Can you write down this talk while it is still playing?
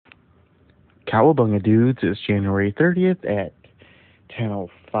Cowabunga Dudes is January 30th at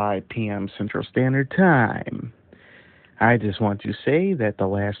 10:05 p.m. Central Standard Time. I just want to say that The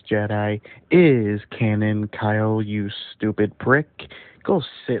Last Jedi is canon, Kyle, you stupid prick. Go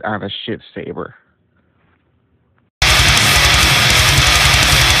sit on a shit saber.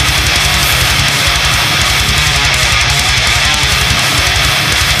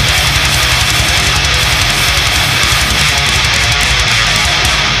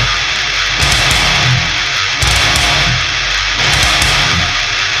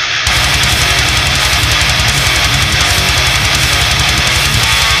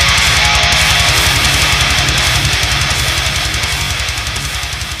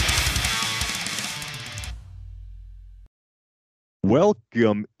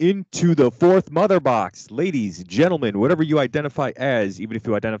 Welcome into the fourth mother box. Ladies, gentlemen, whatever you identify as, even if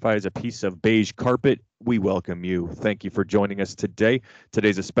you identify as a piece of beige carpet, we welcome you. Thank you for joining us today.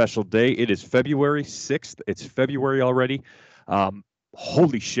 Today's a special day. It is February 6th. It's February already.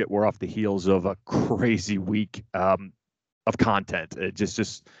 Holy shit, we're off the heels of a crazy week of content.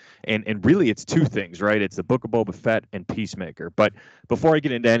 And really it's two things, right? It's the Book of Boba Fett and Peacemaker. But before I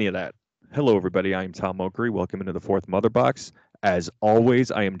get into any of that, hello everybody. I am Tom Mokri. Welcome into the fourth mother box. As always,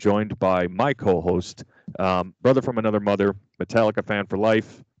 I am joined by my co-host, brother from another mother, Metallica fan for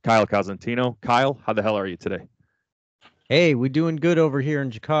life, Kyle Cosentino. Kyle, how the hell are you today? Hey, we're doing good over here in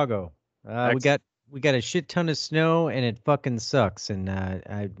Chicago. We got a shit ton of snow, and it fucking sucks. And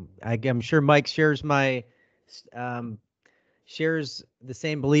I'm sure Mike shares shares the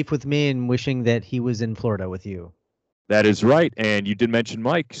same belief with me in wishing that he was in Florida with you. That is right, and you did mention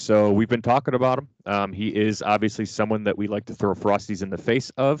Mike, so we've been talking about him. He is obviously someone that we like to throw Frosties in the face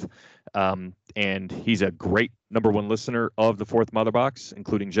of, and he's a great number one listener of the Fourth Mother Box,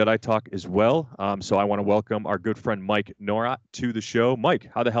 including Jedi Talk as well. So I want to welcome our good friend Mike Norat to the show. Mike,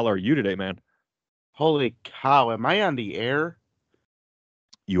 how the hell are you today, man? Holy cow, am I on the air?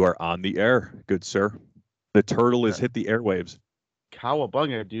 You are on the air, good sir. The turtle has hit the airwaves.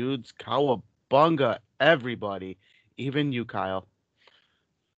 Cowabunga, dudes. Cowabunga, everybody. Even you, Kyle.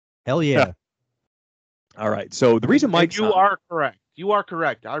 Hell yeah. All right. So the reason Mike's you are correct. You are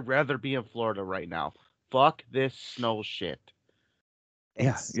correct. I'd rather be in Florida right now. Fuck this snow shit.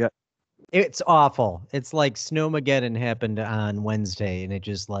 Yeah. It's awful. It's like Snowmageddon happened on Wednesday, and it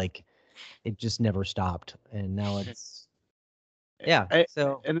just never stopped. And now it's and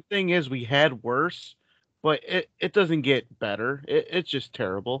the thing is, we had worse, but it doesn't get better. It's just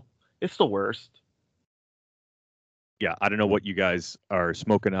terrible. It's the worst. Yeah, I don't know what you guys are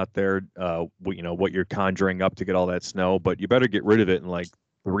smoking out there, what you're conjuring up to get all that snow, but you better get rid of it in like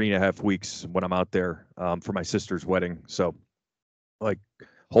 3.5 weeks when I'm out there for my sister's wedding. So, like,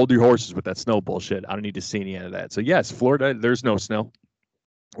 hold your horses with that snow bullshit. I don't need to see any of that. So, yes, Florida, there's no snow.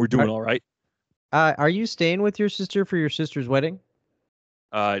 We're doing all right. Are you staying with your sister for your sister's wedding?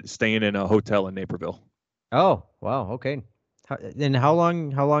 Staying in a hotel in Naperville. Oh, wow. Okay. And how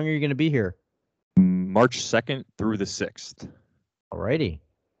long are you going to be here? March 2nd through the 6th. Alrighty.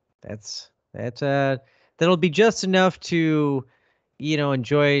 That'll be just enough to,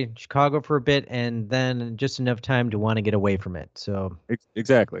 enjoy Chicago for a bit, and then just enough time to want to get away from it. So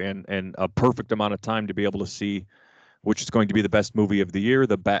exactly. And a perfect amount of time to be able to see which is going to be the best movie of the year,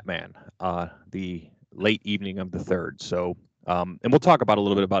 The Batman, the late evening of the 3rd. So, and we'll talk about a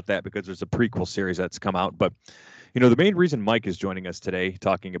little bit about that because there's a prequel series that's come out. But, the main reason Mike is joining us today,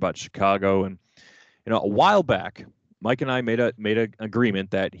 talking about Chicago, and, a while back, Mike and I made an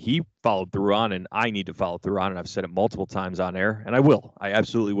agreement that he followed through on, and I need to follow through on, and I've said it multiple times on air, and I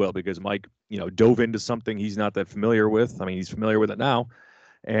absolutely will, because Mike, dove into something he's not that familiar with. I mean, he's familiar with it now,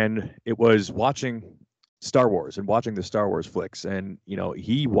 and it was watching Star Wars and watching the Star Wars flicks. And,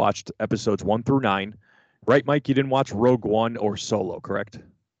 he watched episodes 1 through 9. Right, Mike? You didn't watch Rogue One or Solo, correct?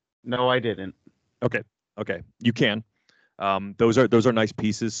 No, I didn't. Okay. You can. Those are nice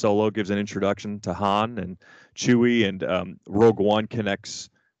pieces. Solo gives an introduction to Han and Chewie, and Rogue One connects,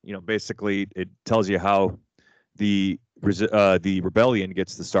 basically it tells you how the rebellion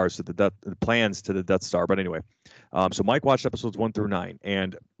gets the stars to the plans to the Death Star. But anyway, so Mike watched episodes 1 through 9,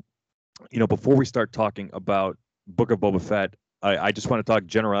 and before we start talking about Book of Boba Fett, I just want to talk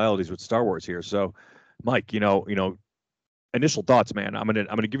generalities with Star Wars here. So, Mike, initial thoughts, man. I'm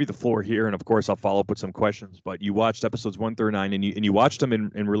gonna give you the floor here, and of course I'll follow up with some questions. But you watched episodes 1 through 9, and you watched them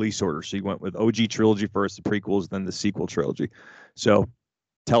in release order. So you went with OG trilogy first, the prequels, then the sequel trilogy. So,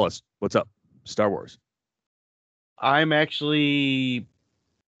 tell us what's up, Star Wars. I'm actually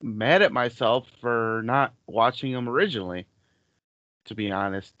mad at myself for not watching them originally, to be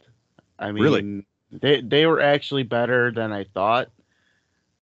honest. I mean, really? They were actually better than I thought.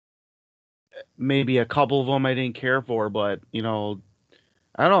 maybe a couple of them I didn't care for, but I don't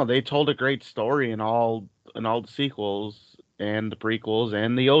know. They told a great story in all the sequels and the prequels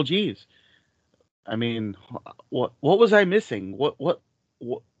and the OGs. I mean, what was I missing?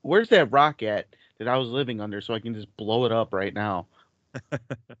 Where's that rock at that I was living under so I can just blow it up right now?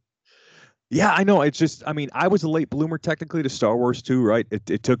 Yeah, I know. It's just, I mean, I was a late bloomer technically to Star Wars too, right?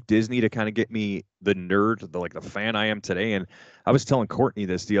 It took Disney to kind of get me the nerd, the fan I am today. And I was telling Courtney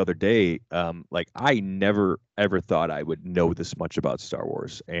this the other day. Like I never ever thought I would know this much about Star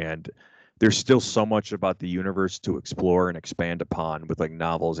Wars, and there's still so much about the universe to explore and expand upon with like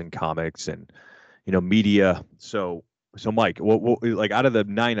novels and comics and media. So Mike, what like out of the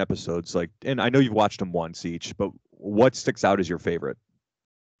 9 episodes, like, and I know you've watched them once each, but what sticks out as your favorite?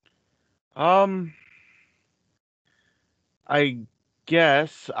 Um, I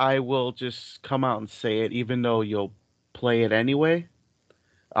guess I will just come out and say it, even though you'll play it anyway.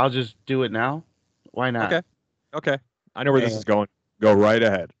 I'll just do it now. Why not? Okay. Okay. I know where this And is going. Go right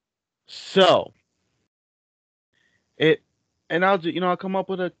ahead. so it, and I'll come up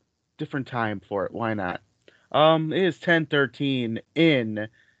with a different time for it. Why not? It is 10:13 in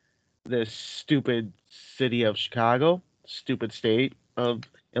this stupid city of Chicago, stupid state of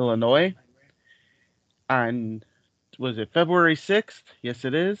Illinois, on was it February 6th? Yes,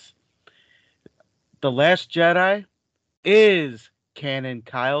 it is. The Last Jedi is canon,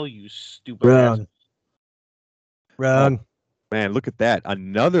 Kyle. You stupid ass. Wrong. Oh Wrong. man, look at that.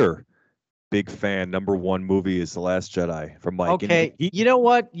 Another big fan, number one movie is The Last Jedi from Mike. And Okay, you know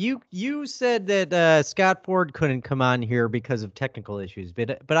what? You said that Scott Ford couldn't come on here because of technical issues,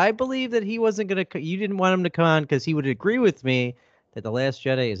 but I believe that he wasn't gonna. You didn't want him to come on because he would agree with me that The Last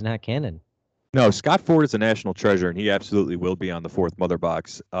Jedi is not canon. no, Scott Ford is a national treasure, and he absolutely will be on the fourth Mother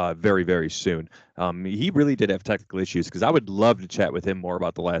Box very, very soon. He really did have technical issues because I would love to chat with him more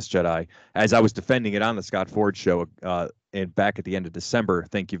about The Last Jedi as I was defending it on the Scott Ford show and back at the end of December.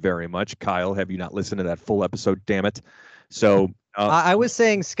 Thank you very much, Kyle. Have you not listened to that full episode? Damn it. So I was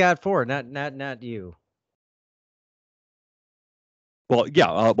saying Scott Ford, not you. well,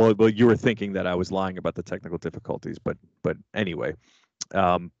 yeah. Well, you were thinking that I was lying about the technical difficulties, but anyway,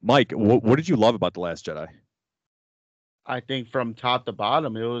 Mike, what did you love about The Last Jedi? I think from top to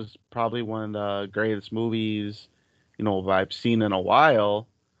bottom, it was probably one of the greatest movies, I've seen in a while.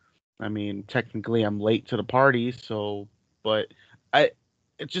 I mean, technically, I'm late to the party, but I,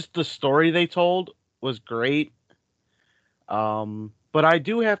 it's just the story they told was great. But I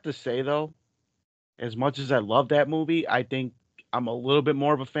do have to say though, as much as I love that movie, I think I'm a little bit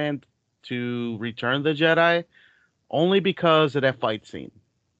more of a fan to Return of the Jedi, only because of that fight scene.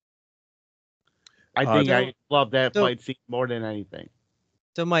 I think So I love that so fight scene more than anything.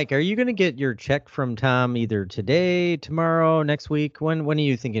 so Mike, are you gonna get your check from Tom either today, tomorrow, next week? When are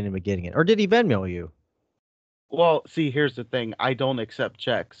you thinking of getting it, or did he Venmo you? Well, see, here's the thing. I don't accept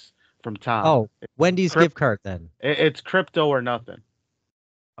checks from Tom. Oh, Wendy's Crypt, gift card then. it's crypto or nothing.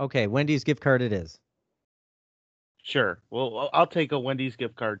 Okay, Wendy's gift card it is. Sure. Well, I'll take a Wendy's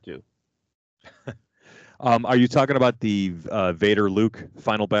gift card too. Are you talking about the Vader Luke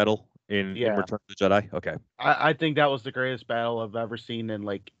final battle in Yeah. Return of the Jedi? Okay. I think that was the greatest battle I've ever seen in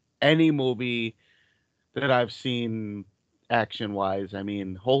like any movie that I've seen action wise. I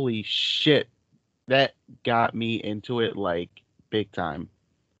mean, holy shit. That got me into it like big time.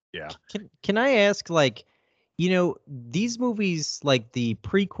 Yeah. Can I ask, like, these movies, like the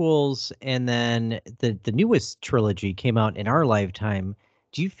prequels and then the newest trilogy came out in our lifetime.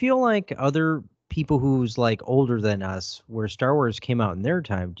 Do you feel like other people who's like older than us, where Star Wars came out in their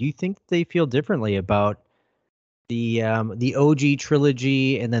time, do you think they feel differently about the OG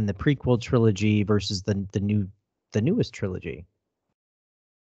trilogy and then the prequel trilogy versus the newest trilogy?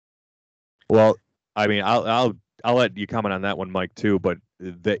 Well, I mean, I'll let you comment on that one, Mike, too. But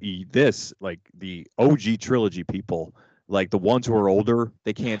this like the OG trilogy people, like the ones who are older,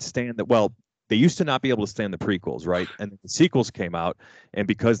 they can't stand that. Well, they used to not be able to stand the prequels, right? And the sequels came out, and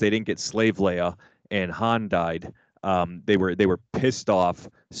because they didn't get Slave Leia and Han died, they were pissed off.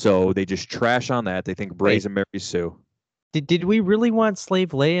 So they just trash on that. They think Bray's Wait, and Mary Sue. did we really want Slave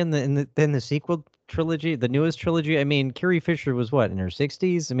Leia in the sequel trilogy, the newest trilogy? I mean, Carrie Fisher was what, in her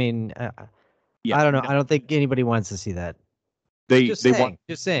 60s? I mean, Yeah, I don't know. I don't think anybody wants to see that. Just they want. saying.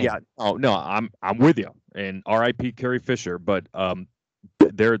 Just saying. Yeah. Oh no, I'm with you. And R.I.P. Carrie Fisher, but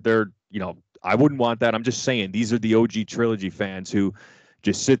they're I wouldn't want that. I'm just saying these are the OG trilogy fans who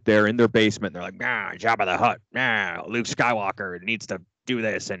just sit there in their basement and they're like, nah, Jabba the Hutt, nah, Luke Skywalker needs to do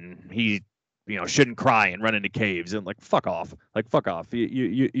this and he shouldn't cry and run into caves, and like fuck off. Like fuck off.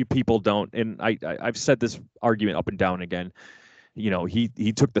 You people don't, and I've said this argument up and down again.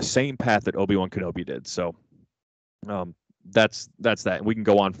 he took the same path that Obi-Wan Kenobi did. So that's that. And we can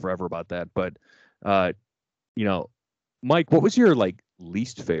go on forever about that. But you know, Mike, what was your like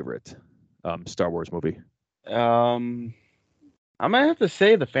least favorite Star Wars movie? I might have to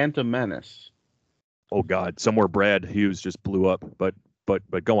say The Phantom Menace. Oh God, somewhere Brad Hughes just blew up. But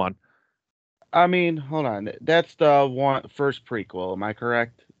go on. I mean, hold on. That's the first prequel. Am I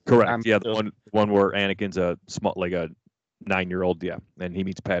correct? Correct. Yeah, the one where Anakin's a 9-year-old. Yeah, and he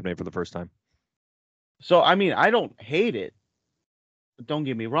meets Padme for the first time. So I mean, I don't hate it. Don't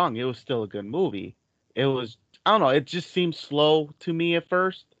get me wrong. It was still a good movie. It was. I don't know. It just seemed slow to me at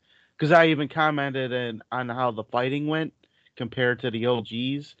first, because I even commented on how the fighting went compared to the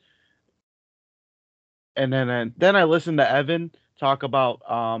OGs. And then I listened to Evan talk about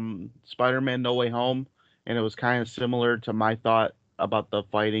Spider-Man No Way Home, and it was kind of similar to my thought about the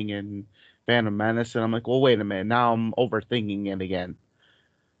fighting in Phantom Menace, and I'm like, well, wait a minute, now I'm overthinking it again.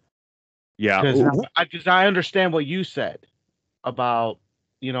 Yeah, because I understand what you said about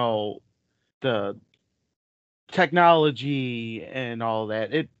the technology and all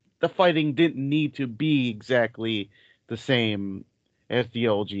that. The fighting didn't need to be exactly the same as the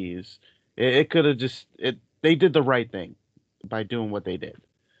OGs. It could have just they did the right thing by doing what they did.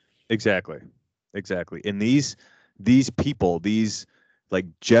 Exactly. And these people, these like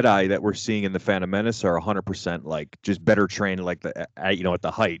Jedi that we're seeing in the Phantom Menace are 100% like just better trained, like at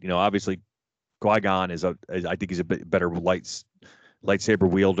the height. Obviously Qui-Gon I think he's a bit better lightsaber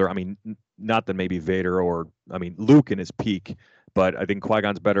wielder. I mean, not than maybe Vader or Luke in his peak, but I think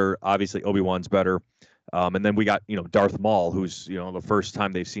Qui-Gon's better. Obviously Obi-Wan's better. And then we got Darth Maul, who's the first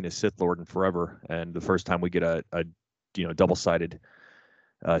time they've seen a Sith Lord in forever, and the first time we get a double-sided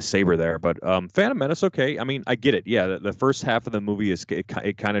saber there. But Phantom Menace, okay. I mean, I get it. Yeah, the first half of the movie it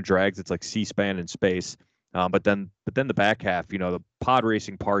kind of drags. It's like C-SPAN in space. But then the back half, the pod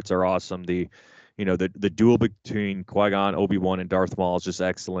racing parts are awesome. The duel between Qui-Gon, Obi-Wan, and Darth Maul is just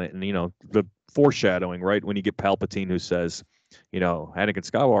excellent. And the foreshadowing, right, when you get Palpatine who says, Anakin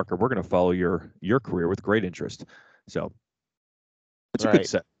Skywalker, we're going to follow your career with great interest. So it's a good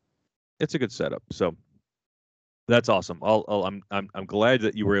set. It's a good setup. So that's awesome. I'm glad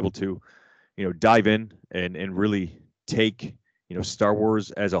that you were able to, dive in and really take, Star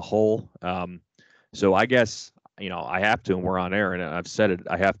Wars as a whole. So I guess, I have to, and we're on air, and I've said it,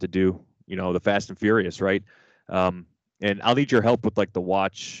 I have to do, the Fast and Furious, right? And I'll need your help with like the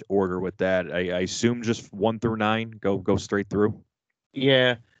watch order with that. I assume just 1 through 9, go straight through.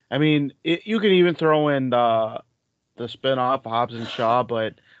 Yeah, I mean, you can even throw in the spinoff Hobbs and Shaw,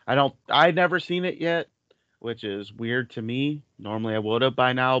 but I've never seen it yet, which is weird to me. Normally I would have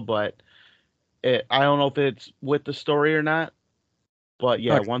by now, but I don't know if it's with the story or not. But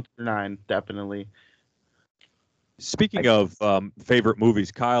yeah, 1 through 9 definitely. Speaking of favorite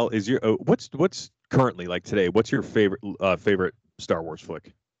movies, Kyle, is your what's currently like today? What's your favorite Star Wars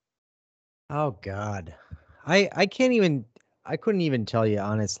flick? Oh God, I couldn't even tell you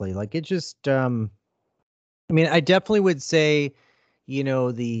honestly. Like it just I mean, I definitely would say,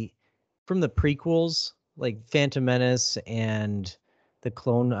 from the prequels, like Phantom Menace and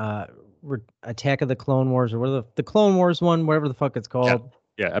the Attack of the Clone Wars, or whatever the Clone Wars one, whatever the fuck it's called.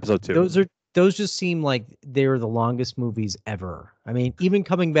 Yeah, episode 2. Those just seem like they're the longest movies ever. I mean, even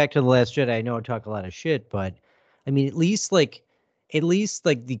coming back to The Last Jedi, I know I talk a lot of shit, but I mean, at least like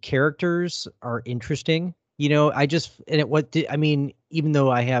the characters are interesting. I mean, even though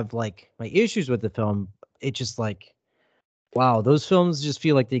I have like my issues with the film, it just like, wow, those films just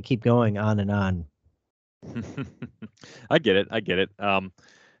feel like they keep going on and on. I get it.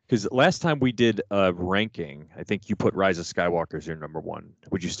 Because last time we did a ranking, I think you put Rise of Skywalker as your number 1.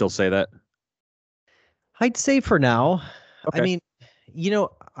 Would you still say that? I'd say for now. Okay. I mean,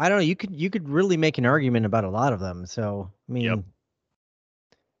 I don't know. You could really make an argument about a lot of them. So I mean,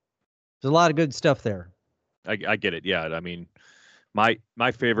 there's a lot of good stuff there. I get it. Yeah. I mean, my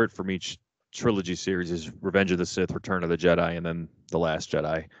favorite from each trilogy series is Revenge of the Sith, Return of the Jedi, and then The Last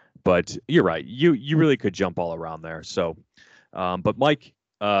Jedi. But you're right. You really could jump all around there. So, but Mike,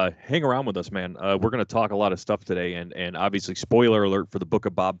 hang around with us, man. We're going to talk a lot of stuff today, and obviously, spoiler alert for the Book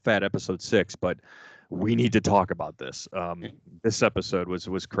of Boba Fett, episode 6. But we need to talk about this. This episode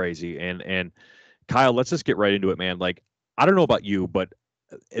was crazy, and Kyle, let's just get right into it, man. Like, I don't know about you, but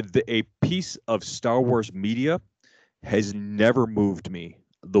a piece of Star Wars media has never moved me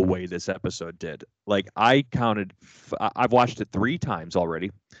the way this episode did. Like, I counted, I've watched it 3 times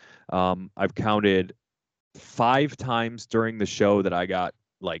already. I've counted 5 times during the show that I got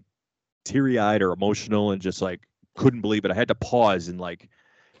like teary-eyed or emotional and just like couldn't believe it. I had to pause and like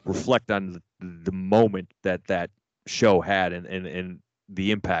reflect on the moment that show had and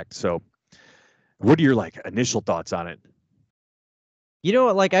the impact. So, what are your like initial thoughts on it? You know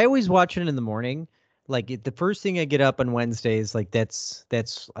what? Like I always watch it in the morning. Like the first thing I get up on Wednesdays, like that's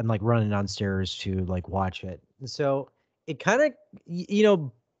I'm like running downstairs to like watch it. So it kind of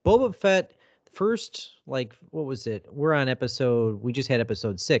Boba Fett first, like what was it? We just had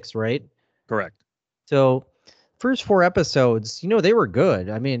episode 6, right? Correct. So first 4 episodes, they were good.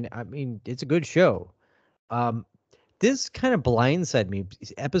 I mean it's a good show. Um this kind of blindsided me,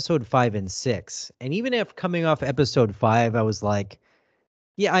 episode 5 and 6. And even after coming off episode 5, I was like,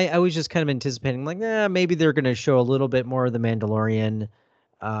 yeah, I was just kind of anticipating, like, maybe they're going to show a little bit more of the Mandalorian,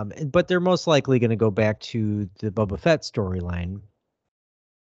 but they're most likely going to go back to the Boba Fett storyline.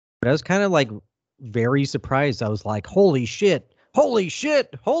 But I was kind of like very surprised. I was like, holy shit, holy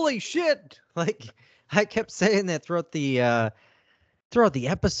shit, holy shit! Like I kept saying that throughout the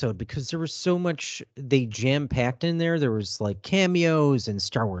episode because there was so much they jam packed in there. There was like cameos and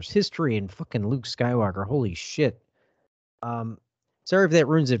Star Wars history and fucking Luke Skywalker. Holy shit. Sorry if that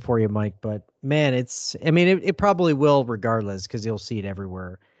ruins it for you, Mike, but man, it probably will regardless because you'll see it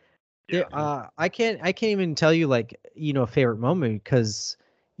everywhere. Yeah. I can't even tell you like, a favorite moment because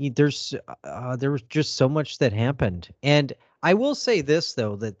there was just so much that happened. And I will say this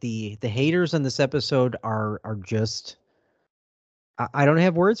though, that the haters on this episode are just, I don't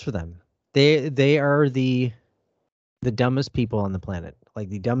have words for them. They are the dumbest people on the planet, like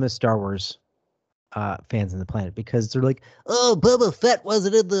the dumbest Star Wars fans on the planet, because they're like, oh, Boba Fett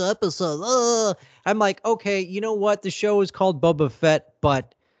wasn't in the episode. Oh, I'm like, okay, you know what? The show is called Boba Fett,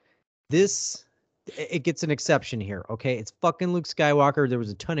 but it gets an exception here. Okay, it's fucking Luke Skywalker. There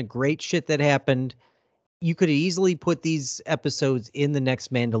was a ton of great shit that happened. You could easily put these episodes in the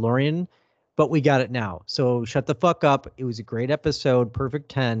next Mandalorian, but we got it now. So shut the fuck up. It was a great episode, perfect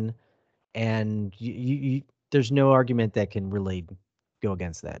 10, and there's no argument that can really go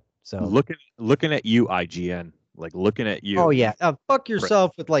against that. So Looking at you, IGN, like looking at you. oh yeah, fuck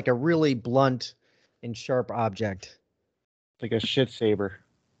yourself with like a really blunt and sharp object, Like a shit saber.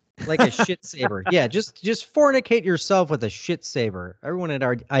 like a shit saber. Yeah, just fornicate yourself with a shit saber. Everyone at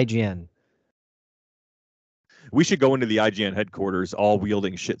our IGN. We should go into the IGN headquarters, all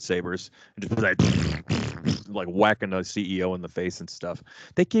wielding shit sabers, and just like whacking the CEO in the face and stuff.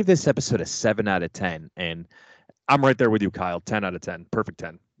 They gave this episode a 7 out of 10, and I'm right there with you, Kyle. 10 out of 10, perfect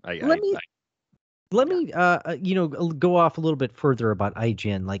 10. Let me go off a little bit further about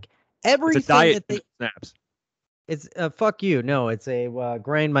IGN. Like It's everything a diet that they snaps. it's fuck you. No, it's a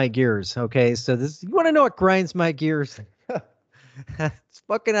grind my gears. Okay, so you want to know what grinds my gears? It's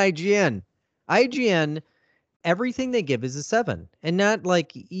fucking IGN. IGN. Everything they give is a 7, and not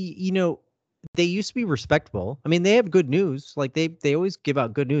like they used to be respectable. I mean, they have good news. Like they always give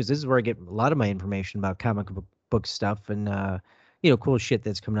out good news. This is where I get a lot of my information about comic book stuff and cool shit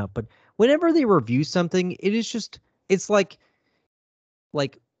that's coming out. But whenever they review something, it's like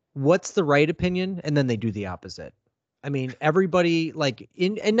what's the right opinion, and then they do the opposite. I mean, everybody like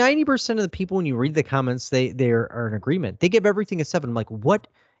and 90% of the people, when you read the comments, they are in agreement. They give everything a 7. I'm like, what?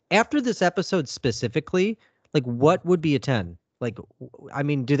 After this episode specifically, like what would be a 10? Like, I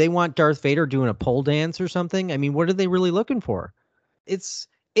mean, do they want Darth Vader doing a pole dance or something? I mean, what are they really looking for? It's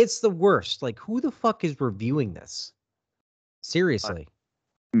the worst. Like, who the fuck is reviewing this? Seriously.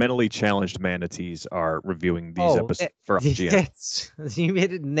 Mentally challenged manatees are reviewing these episodes for IGN. You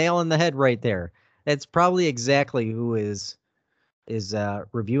hit it nail on the head right there. That's probably exactly who is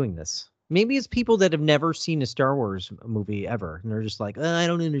reviewing this. Maybe it's people that have never seen a Star Wars movie ever, and they're just like, I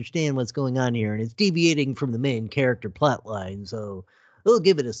don't understand what's going on here, and it's deviating from the main character plot line, so we'll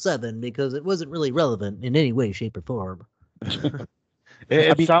give it a 7 because it wasn't really relevant in any way, shape, or form.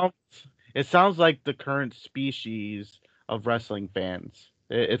 It sounds like the current species of wrestling fans.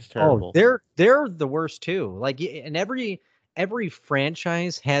 It's terrible. Oh, they're the worst too. Like, and every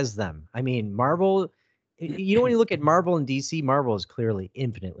franchise has them. I mean, Marvel. When you look at Marvel and DC, Marvel is clearly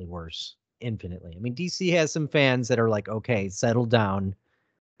infinitely worse. Infinitely. I mean, DC has some fans that are like, okay, settle down,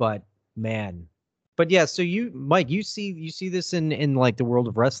 but man. But yeah, so Mike, you see this in like the world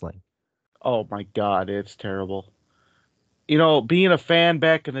of wrestling. Oh my God, it's terrible. Being a fan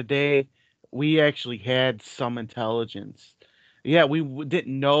back in the day, we actually had some intelligence. Yeah, we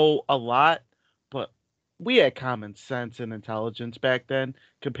didn't know a lot, but we had common sense and intelligence back then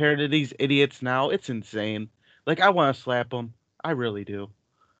compared to these idiots now. It's insane. Like, I want to slap them. I really do.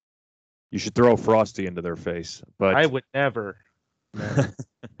 You should throw Frosty into their face, but I would never. Mike,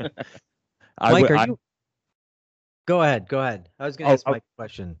 are you? Go ahead. I was going to ask Mike a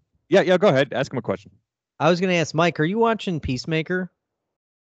question. Yeah, go ahead. Ask him a question. I was going to ask Mike, are you watching Peacemaker?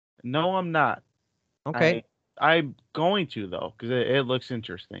 No, I'm not. Okay. I'm going to though because it looks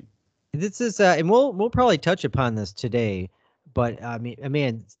interesting. This is, and we'll probably touch upon this today, but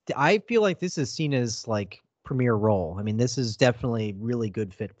I feel like this is seen as like premier role. I mean, this is definitely really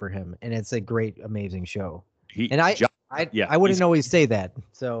good fit for him, and it's a great, amazing show. He, And yeah, I wouldn't always say that.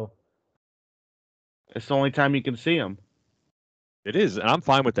 So It's the only time you can see him. it is, and I'm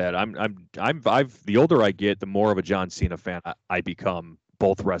fine with that. I've the older I get, the more of a John Cena fan I become,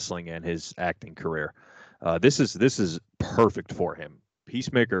 both wrestling and his acting career. This is perfect for him.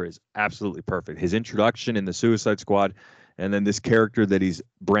 Peacemaker is absolutely perfect. His introduction in the Suicide Squad, and then this character that he's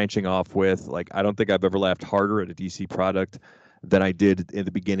branching off with. Like, I don't think I've ever laughed harder at a DC product than I did in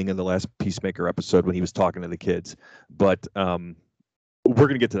the beginning of the last Peacemaker episode when he was talking to the kids. But we're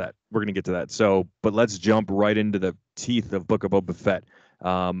gonna get to that. We're gonna get to that. So, but let's jump right into the teeth of Book of Boba Fett.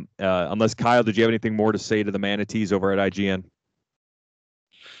 Unless Kyle, did you have anything more to say to the manatees over at IGN?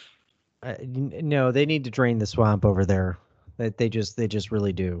 no, they need to drain the swamp over there. They just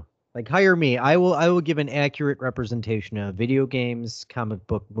really do. Like, hire me. I will give an accurate representation of video games, comic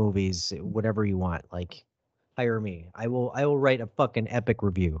book, movies, whatever you want. Like, hire me. I will write a fucking epic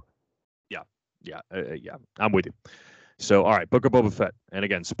review. Yeah, I'm with you. So, all right, Book of Boba Fett. And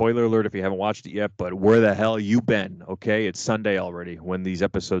again, spoiler alert if you haven't watched it yet, but where the hell you been? Okay, it's Sunday already when these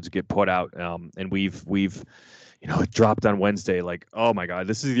episodes get put out, and we've it dropped on Wednesday. Like, oh my god,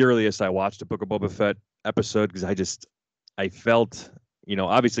 this is the earliest I watched a Book of Boba Fett episode because I felt,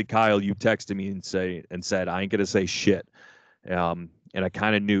 obviously Kyle, you texted me and said I ain't gonna say shit, and I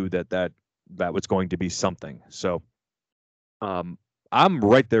kind of knew that was going to be something. So, I'm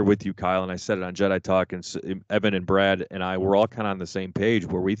right there with you, Kyle, and I said it on Jedi Talk, and Evan and Brad and I were all kind of on the same page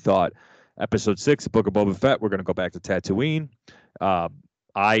where we thought Episode 6, Book of Boba Fett, we're going to go back to Tatooine.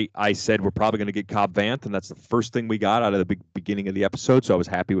 I said we're probably going to get Cobb Vanth, and that's the first thing we got out of the beginning of the episode, so I was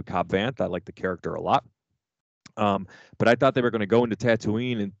happy with Cobb Vanth. I like the character a lot. But I thought they were going to go into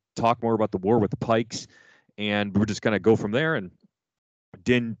Tatooine and talk more about the war with the Pikes, and we're just going to go from there, and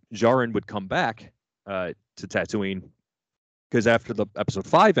Din Djarin would come back to Tatooine, because after the episode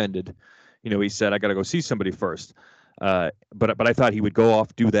 5 ended, he said, I got to go see somebody first. But I thought he would go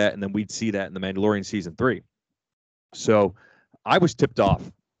off, do that, and then we'd see that in The Mandalorian season 3. So I was tipped off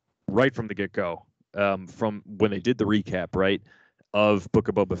right from the get-go, from when they did the recap, right, of Book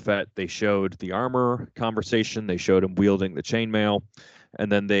of Boba Fett. They showed the armor conversation. They showed him wielding the chainmail. And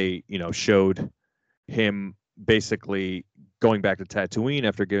then they, showed him basically going back to Tatooine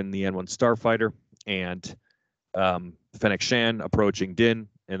after getting the N1 starfighter, and Fennec Shan approaching Din,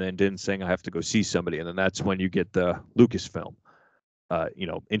 and then Din saying, I have to go see somebody. And then that's when you get the Lucasfilm,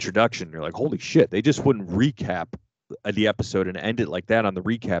 introduction. You're like, holy shit, they just wouldn't recap the episode and end it like that on the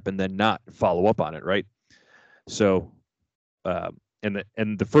recap and then not follow up on it, right? So, and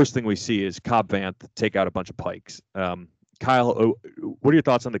the first thing we see is Cobb Vanth take out a bunch of Pikes. Kyle, what are your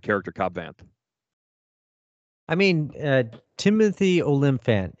thoughts on the character Cobb Vanth? I mean, Timothy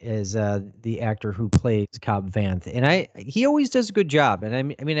Olyphant is the actor who plays Cobb Vanth, and he always does a good job. And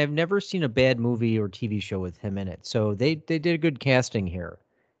I mean, I've never seen a bad movie or TV show with him in it, so they did a good casting here.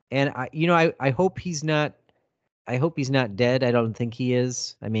 And I hope he's not. I hope he's not dead. I don't think he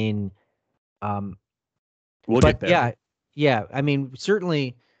is. I mean, we'll get there. Yeah. I mean,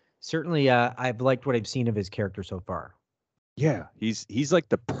 certainly, I've liked what I've seen of his character so far. Yeah, he's like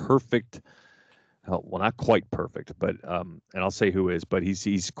the perfect. Well, not quite perfect, but and I'll say who is, but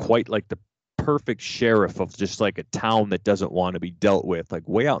he's quite like the perfect sheriff of just like a town that doesn't want to be dealt with, like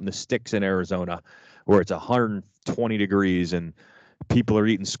way out in the sticks in Arizona, where it's 120 degrees and people are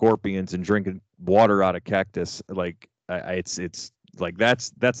eating scorpions and drinking water out of cactus. Like it's like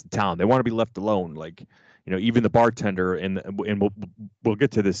that's the town. They want to be left alone. Like, even the bartender and we'll get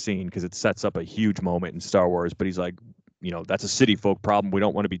to this scene because it sets up a huge moment in Star Wars. But he's like, that's a city folk problem we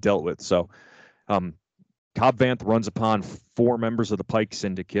don't want to be dealt with. So. Cobb Vanth runs upon 4 members of the Pike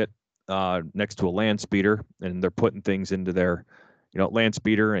Syndicate next to a land speeder, and they're putting things into their, land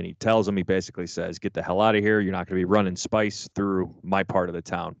speeder. And he tells them, he basically says, "Get the hell out of here! You're not going to be running spice through my part of the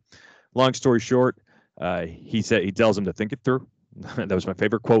town." Long story short, he tells them to think it through. That was my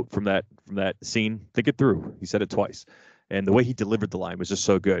favorite quote from that scene. Think it through. He said it twice, and the way he delivered the line was just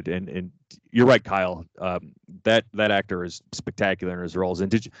so good. And you're right, Kyle. That actor is spectacular in his roles.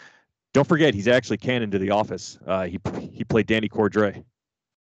 And don't forget, he's actually canon to The Office. He played Danny Cordray.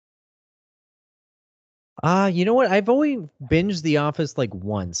 You know what? I've only binged The Office like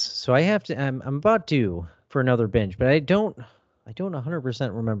once, so I have to. I'm about due for another binge, but I don't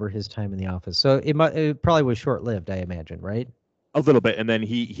 100% remember his time in The Office. So it probably was short lived, I imagine, right? A little bit, and then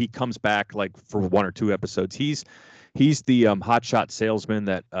he comes back like for 1 or 2 episodes. He's the hotshot salesman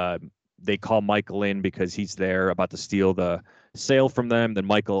that they call Michael in because he's there about to steal the sale from them. Then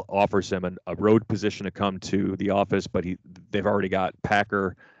Michael offers him a road position to come to the office, but they've already got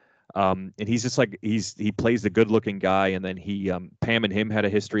Packer. And he's just like he plays the good-looking guy, and then Pam and him had a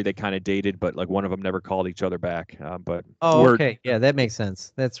history. They kind of dated, but like one of them never called each other back. But okay, yeah, that makes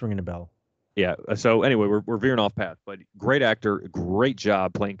sense. That's ringing a bell. Yeah. So anyway, we're veering off path, but great actor, great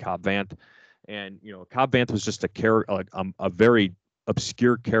job playing Cobb Vanth, and Cobb Vanth was just a very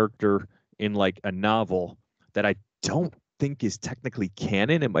obscure character in like a novel that I don't think is technically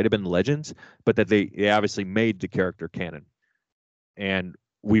canon. It might have been Legends, but that they obviously made the character canon, and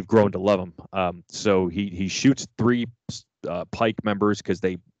we've grown to love him. So he shoots 3 Pike members because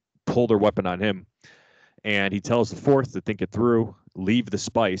they pull their weapon on him, and he tells the 4th to think it through, leave the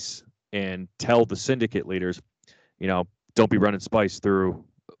spice, and tell the syndicate leaders, don't be running spice through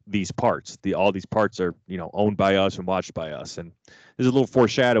these parts. All these parts are, owned by us and watched by us. And there's a little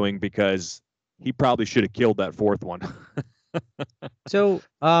foreshadowing because he probably should have killed that 4th one. So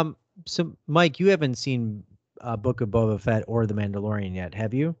Mike, you haven't seen Book of Boba Fett or The Mandalorian yet,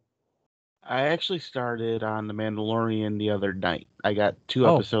 have you? I actually started on The Mandalorian the other night. I got 2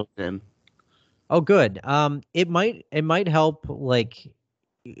 episodes in. Oh, good. It might help like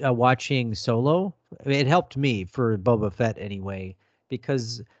watching Solo. It helped me for Boba Fett anyway,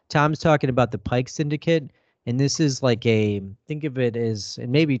 because Tom's talking about the Pike Syndicate, and this is like think of it as,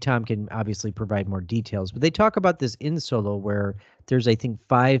 and maybe Tom can obviously provide more details, but they talk about this in Solo where there's, I think,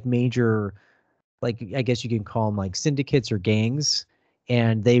 5 major, like, I guess you can call them like syndicates or gangs,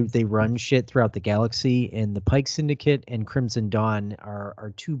 and they run shit throughout the galaxy, and the Pike Syndicate and Crimson Dawn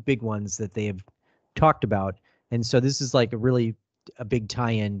are 2 big ones that they have talked about. And so this is like a big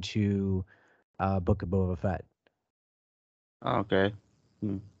tie-in to Book of Boba Fett. Okay.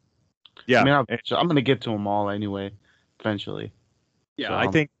 Yeah. I mean, I'm going to get to them all anyway, eventually. Yeah, so I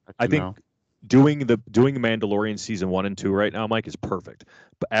think doing the Mandalorian season 1 and 2 right now, Mike, is perfect.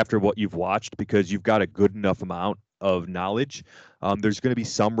 But after what you've watched, because you've got a good enough amount of knowledge, there's going to be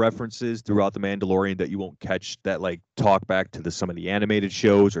some references throughout the Mandalorian that you won't catch that like talk back to some of the animated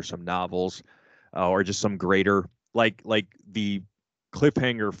shows or some novels, or just some greater like the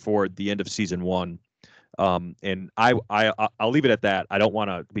cliffhanger for the end of season 1. And I'll leave it at that. I don't want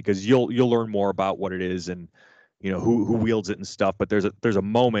to, because you'll learn more about what it is and who wields it and stuff. But there's a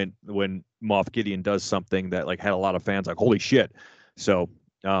moment when Moff Gideon does something that like had a lot of fans like, holy shit. So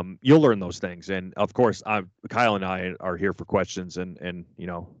you'll learn those things. And of course, Kyle and I are here for questions, and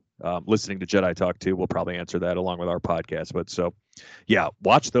listening to Jedi Talk too. We'll probably answer that along with our podcast. But so yeah,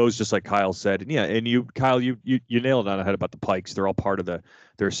 watch those just like Kyle said. And yeah, and Kyle, you nailed it on the head about the Pikes. They're all part of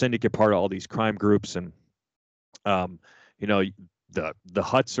they're a syndicate, part of all these crime groups, and the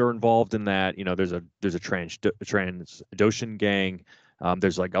Hutts are involved in that. There's a Transdoshan gang.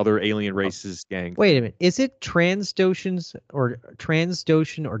 There's like other alien races gang. Wait a minute, is it Transdoshan or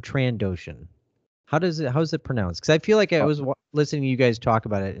Trandoshan? How's it pronounced? Because I feel like I was listening to you guys talk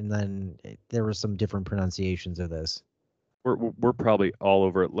about it, and then there were some different pronunciations of this. We're probably all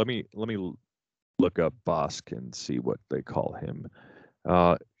over it. Let me look up Bosk and see what they call him.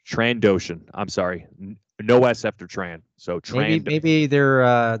 Trandoshan. I'm sorry, no S after Tran. So Trand. Maybe they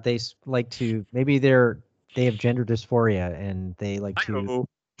have gender dysphoria and they like to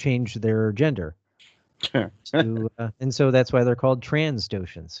change their gender. And so that's why they're called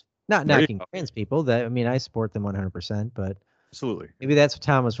Transdoshans. Not knocking trans people. I support them 100%, but absolutely. Maybe that's what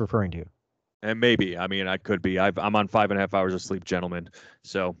Tom was referring to. And maybe, I could be. I'm on 5.5 hours of sleep, gentlemen.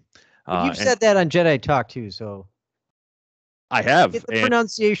 So you've said that on Jedi Talk too, so I have. Get the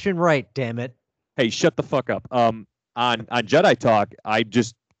pronunciation right, damn it. Hey, shut the fuck up. On Jedi Talk, I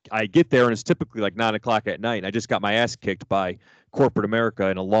get there and it's typically like 9:00 at night. And I just got my ass kicked by corporate America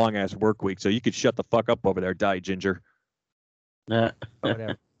in a long ass work week. So you could shut the fuck up over there, Die Ginger.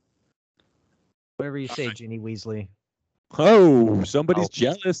 Whatever. Whatever you say, Ginny Weasley. Oh, somebody's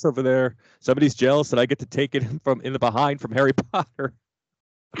jealous over there. Somebody's jealous that I get to take it from in the behind from Harry Potter.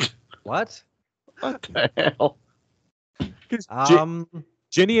 What? What the hell?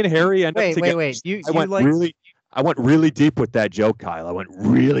 Ginny and Harry end up together. Wait. I went really deep with that joke, Kyle. I went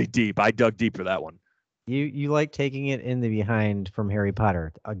really deep. I dug deep for that one. You like taking it in the behind from Harry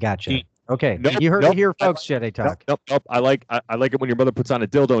Potter. Gotcha. Okay. Nope, you heard it here, folks. Jedi Talk. Nope. I like it when your mother puts on a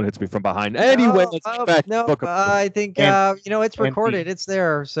dildo and hits me from behind. Anyway, let's get back. I think it's recorded. It's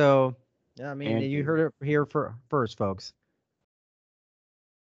there. So you heard it here first, folks.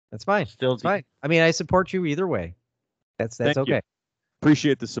 That's fine. It's fine. I support you either way. That's okay. You.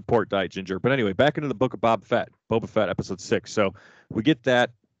 Appreciate the support, Diet Ginger. But anyway, back into the book of Boba Fett, episode 6. So we get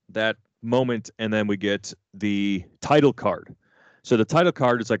that moment, and then we get the title card. So the title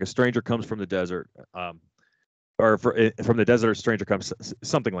card is like a stranger comes from the desert, from the desert, a stranger comes,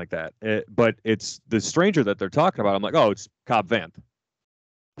 something like that. But it's the stranger that they're talking about. I'm like, oh, it's Cobb Vanth.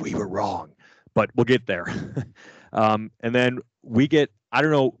 We were wrong, but we'll get there. And then we get, I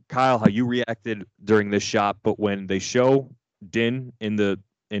don't know, Kyle, how you reacted during this shot, but when they show Din in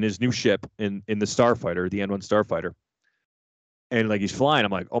his new ship in the Starfighter, the N1 Starfighter, and like he's flying,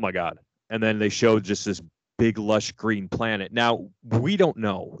 I'm like, oh my god. And then they show just this big lush green planet. Now we don't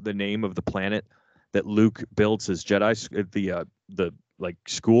know the name of the planet that Luke builds his Jedi the like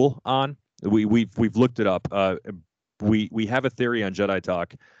school on. We've looked it up. We have a theory on Jedi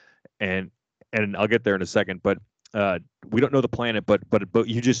Talk, and I'll get there in a second. But we don't know the planet. But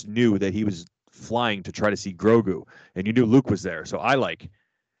you just knew that he was flying to try to see Grogu, and you knew Luke was there. So I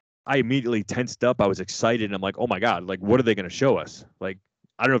immediately tensed up. I was excited, and I'm like, oh my god, like what are they going to show us? Like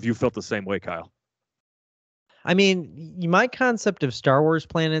I don't know if you felt the same way, Kyle. I mean, my concept of Star Wars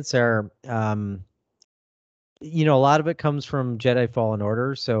planets are, a lot of it comes from Jedi Fallen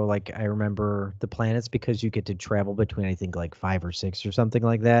Order. So, like, I remember the planets because you get to travel between, I think, like 5 or 6 or something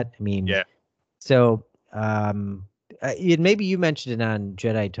like that. I mean, Yeah. So, maybe you mentioned it on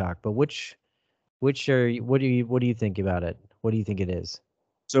Jedi Talk, but which are what do you think about it? What do you think it is?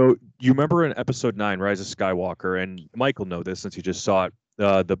 So you remember in Episode 9, Rise of Skywalker, and Mike will know this since he just saw it.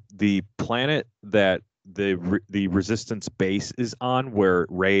 The planet that the Resistance base is on, where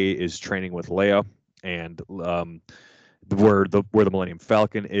Rey is training with Leia, and where the Millennium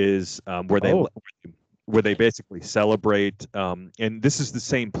Falcon is, where they basically celebrate. And this is the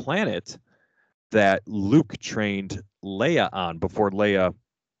same planet that Luke trained Leia on before Leia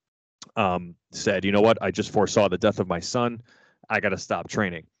said, "You know what? I just foresaw the death of my son. I got to stop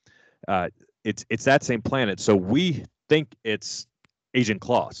training." It's that same planet, so we think it's Agent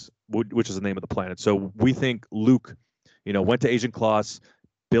Kloss, which is the name of the planet. So we think Luke, went to Agent Kloss,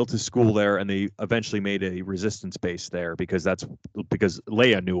 built his school there, and they eventually made a Resistance base there because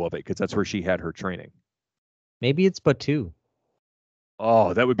Leia knew of it, because that's where she had her training. Maybe it's Batuu.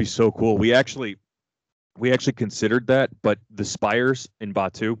 Oh, that would be so cool. We actually considered that, but the spires in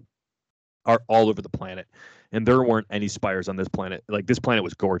Batuu are all over the planet, and there weren't any spires on this planet. Like, this planet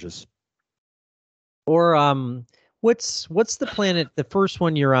was gorgeous. Or what's the planet? The first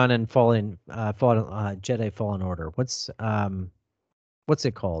one you're on in Jedi Fallen Order. What's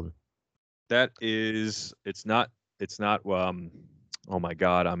it called? That is, it's not. Oh my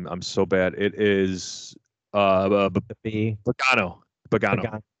God, I'm so bad. It is Bogano.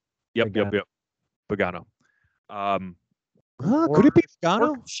 Yep. Bogano. Could it be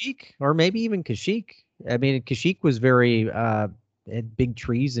Bogano? Or Kashyyyk, or maybe even Kashyyyk. I mean, Kashyyyk was very had big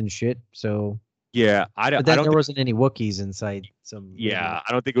trees and shit. So yeah, but then there wasn't any Wookiees inside some. Yeah,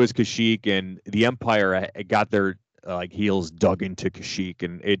 I don't think it was Kashyyyk, and the Empire got their heels dug into Kashyyyk,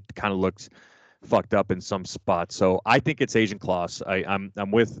 and it kind of looks fucked up in some spots. So I think it's Agent Kloss.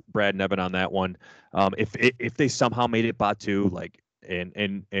 I'm with Brad Nevin on that one. If they somehow made it Batuu,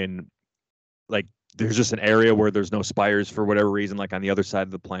 and there's just an area where there's no spires for whatever reason, like on the other side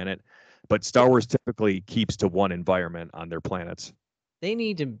of the planet. But Star Wars typically keeps to one environment on their planets. They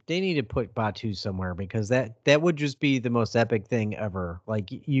need to put Batuu somewhere, because that would just be the most epic thing ever. Like,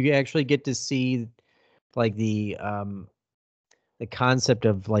 you actually get to see like the concept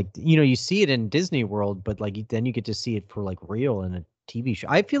of, like, you see it in Disney World, but like then you get to see it for like real in a TV show.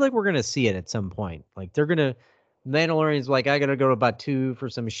 I feel like we're gonna see it at some point. Like, Mandalorian's like, I gotta go to Batuu for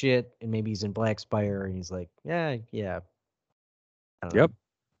some shit, and maybe he's in Black Spire, and he's like, yeah. Yep. Know.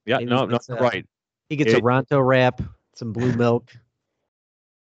 Yeah. Maybe no, right. He gets a Ronto wrap, some blue milk.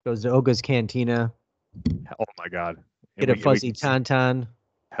 Goes to Oga's Cantina. Oh my God. Get a fuzzy tauntaun.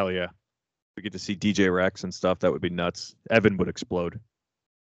 Hell yeah. We get to see DJ Rex and stuff. That would be nuts. Evan would explode.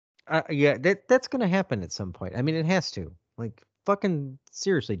 Yeah, that's gonna happen at some point. I mean, it has to. Like, fucking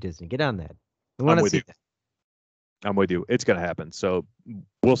seriously, Disney, get on that. I want to see that. I'm with you. It's gonna happen. So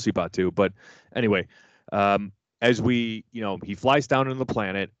we'll see Batuu. But anyway, as we, he flies down into the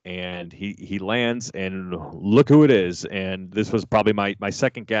planet, and he lands, and look who it is. And this was probably my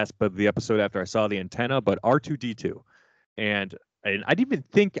second gasp of the episode after I saw the antenna, but R2-D2. And I didn't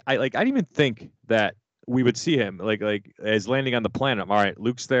even think that we would see him like as landing on the planet. All right,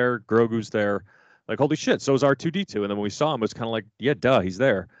 Luke's there, Grogu's there. Like, holy shit, so is R2-D2. And then when we saw him, it was kind of like, yeah, duh, he's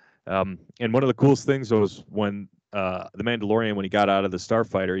there. And one of the coolest things was when the Mandalorian, when he got out of the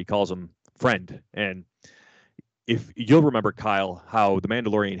Starfighter, he calls him friend. And if you'll remember, Kyle, how the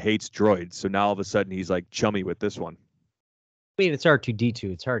Mandalorian hates droids, so now all of a sudden he's like chummy with this one. I mean, it's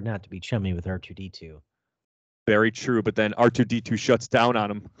R2-D2. It's hard not to be chummy with R2-D2. very true. But then R2D2 shuts down on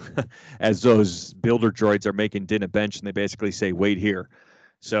him as those builder droids are making din a bench, and they basically say, "Wait here."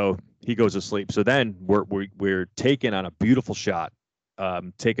 So he goes to sleep. So then we're taken on a beautiful shot,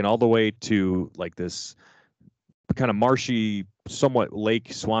 taken all the way to like this kind of marshy, somewhat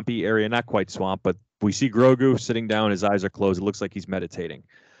lake, swampy area. Not quite swamp, but we see Grogu sitting down. His eyes are closed. It looks like he's meditating.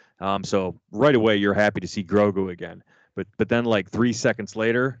 So right away, you're happy to see Grogu again. But then like 3 seconds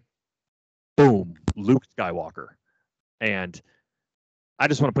later, boom, Luke Skywalker. And I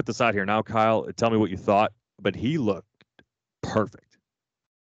just want to put this out here now, Kyle. Tell me what you thought. But he looked perfect.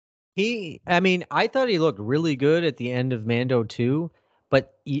 I thought he looked really good at the end of Mando 2,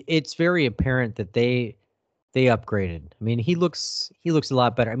 but it's very apparent that they upgraded. I mean, he looks a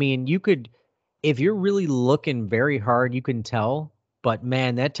lot better. I mean, you could, if you're really looking very hard, you can tell. But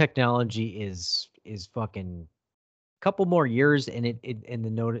man, that technology is fucking couple more years, and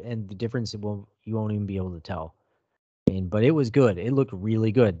the difference you won't even be able to tell. I mean, but it was good. It looked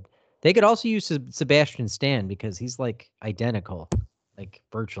really good. They could also use Sebastian Stan because he's like identical, like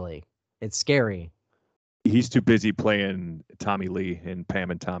virtually. It's scary. He's too busy playing Tommy Lee in Pam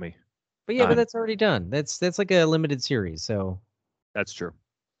and Tommy. But yeah, but that's already done. That's like a limited series, so that's true.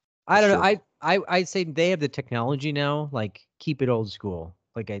 I don't know. I'd say they have the technology now. Like, keep it old school,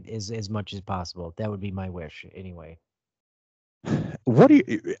 like as much as possible. That would be my wish, anyway. What do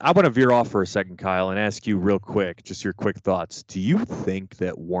you? I want to veer off for a second, Kyle, and ask you real quick, just your quick thoughts. Do you think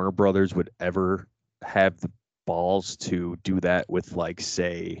that Warner Brothers would ever have the balls to do that with, like,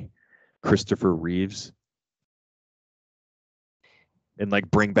 say, Christopher Reeves, and like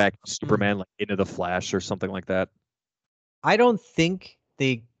bring back Superman like into the Flash or something like that? I don't think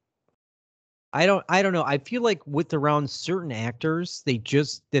they. I don't know. I feel like with around certain actors,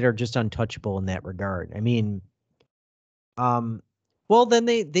 that are just untouchable in that regard. I mean, well, then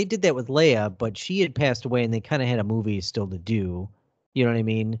they did that with Leia, but she had passed away, and they kind of had a movie still to do. You know what I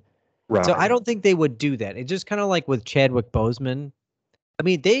mean? Right. So I don't think they would do that. It's just kind of like with Chadwick Boseman. I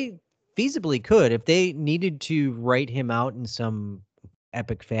mean, they feasibly could if they needed to write him out in some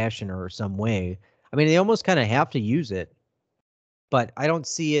epic fashion or some way. I mean, they almost kind of have to use it, but I don't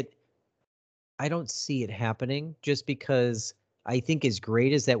see it. I don't see it happening just because I think as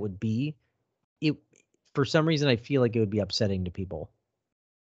great as that would be, it for some reason I feel like it would be upsetting to people.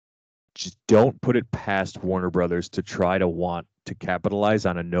 Just don't put it past Warner Brothers to try to want to capitalize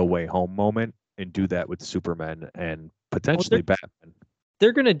on a No Way Home moment and do that with Superman and potentially Batman.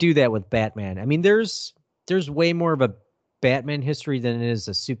 They're going to do that with Batman. I mean, there's way more of a Batman history than it is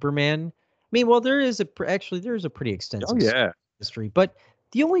a Superman. I mean, well, there is a pretty extensive history, but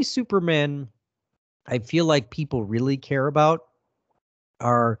the only Superman I feel like people really care about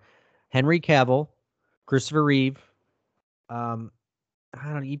are Henry Cavill, Christopher Reeve. I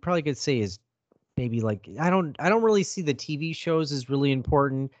don't. You probably could say is maybe like I don't really see the TV shows as really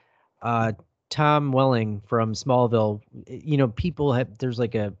important. Tom Welling from Smallville. You know, there's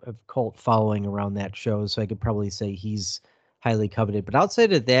like a cult following around that show, so I could probably say he's highly coveted. But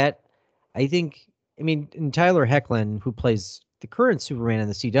outside of that, I mean, and Tyler Hoechlin, who plays the current Superman in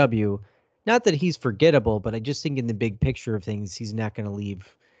the CW, not that he's forgettable, but I just think in the big picture of things, he's not going to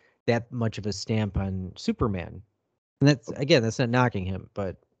leave that much of a stamp on Superman. And that's not knocking him,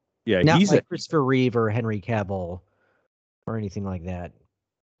 but yeah, not like Christopher Reeve or Henry Cavill or anything like that.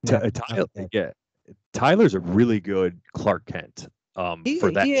 Yeah, Tyler's a really good Clark Kent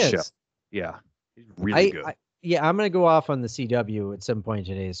for that show. Yeah, he's really good. I'm gonna go off on the CW at some point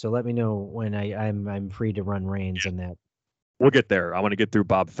today, so let me know when I'm free to run reins on that. We'll get there. I want to get through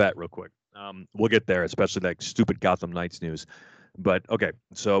Boba Fett real quick. We'll get there, especially that stupid Gotham Knights news. But okay,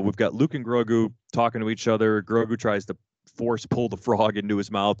 so we've got Luke and Grogu talking to each other. Grogu tries to pull the frog into his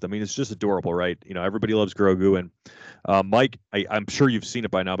mouth. I mean, it's just adorable, right? You know, everybody loves Grogu. And Mike, I'm sure you've seen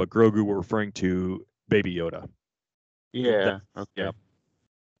it by now, but Grogu, we're referring to Baby Yoda. Yeah. Okay. Yeah.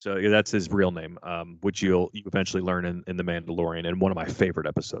 So yeah, that's his real name, which you eventually learn in The Mandalorian, and one of my favorite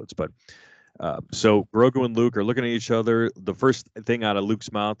episodes. But so Grogu and Luke are looking at each other. The first thing out of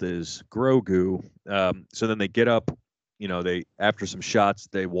Luke's mouth is Grogu. So then they get up. You know, after some shots,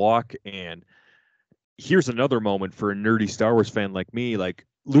 they walk, and here's another moment for a nerdy Star Wars fan like me. Like,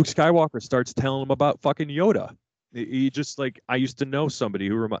 Luke Skywalker starts telling him about fucking Yoda. He just like, I used to know somebody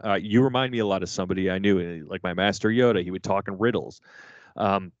who you remind me a lot of somebody I knew, like my master Yoda. He would talk in riddles.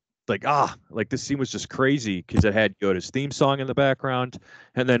 Like this scene was just crazy because it had Yoda's theme song in the background,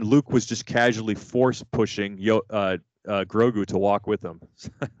 and then Luke was just casually force pushing Grogu to walk with him.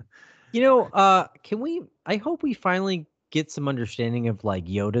 You know, I hope we finally get some understanding of like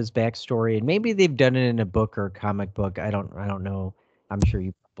Yoda's backstory, and maybe they've done it in a book or a comic book. I don't know. I'm sure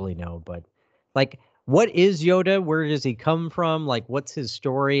you probably know, but like, what is Yoda? Where does he come from? Like, what's his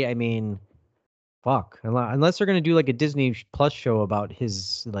story? I mean, fuck. Unless they're gonna do like a Disney Plus show about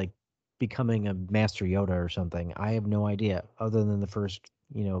his like becoming a Master Yoda or something. I have no idea, other than the first,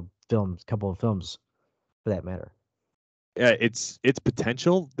 couple of films, for that matter. Yeah, it's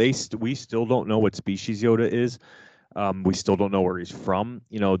potential. We still don't know what species Yoda is. We still don't know where he's from.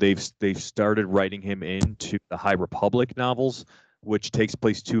 They've started writing him into the High Republic novels, which takes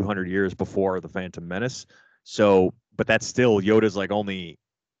place 200 years before the Phantom Menace. So, but that's still Yoda's like only,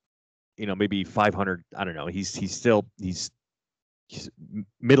 maybe 500. I don't know. He's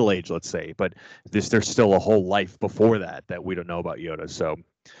middle age, let's say, but there's still a whole life before that we don't know about Yoda. So,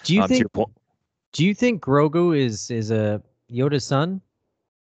 Do you to think? your point, Do you think Grogu is a Yoda's son?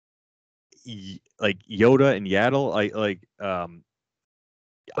 like Yoda and Yaddle, Wait,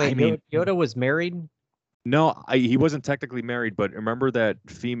 I mean, Yoda was married. no, he wasn't technically married, but remember that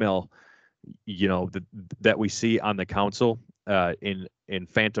female, that we see on the council in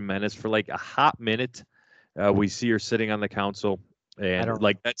Phantom Menace for like a hot minute. We see her sitting on the council, and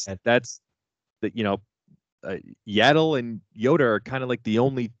like that's the Yaddle and Yoda are kind of like the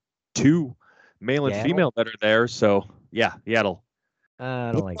only two male and female that are there. So yeah, Yaddle.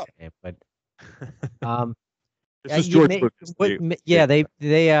 I don't like that name, but this is George Lucas. Yeah, they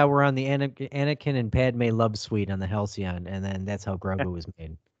were on the Anakin and Padme love suite on the Halcyon, and then that's how Grogu was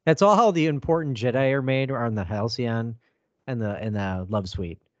made. That's all how the important Jedi are made, are on the Halcyon and the love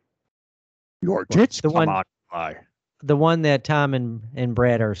suite. Your tits come on by. The one that Tom and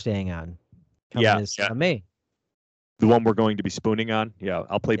Brad are staying on. Yeah. May. The one we're going to be spooning on. Yeah,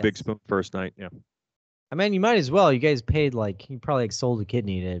 I'll play Big Spoon first night. Yeah. I mean, you might as well. You guys paid you probably sold a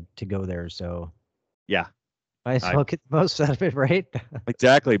kidney to go there, so. Yeah. Might as well get the most out of it, right?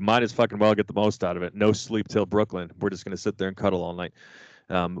 Exactly. Might as fucking well get the most out of it. No sleep till Brooklyn. We're just gonna sit there and cuddle all night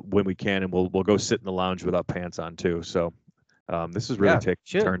when we can, and we'll go sit in the lounge without pants on too. So this is really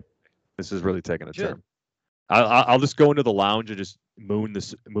taking a turn. This is really taking a turn. I'll just go into the lounge and just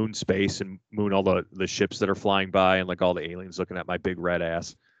moon space and moon all the ships that are flying by and like all the aliens looking at my big red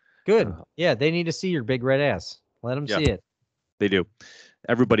ass. Good. Yeah, they need to see your big red ass. Let them see it. They do.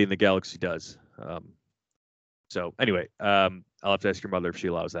 Everybody in the galaxy does. So anyway, I'll have to ask your mother if she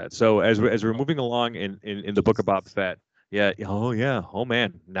allows that. So as we're moving along in the book of Boba Fett, oh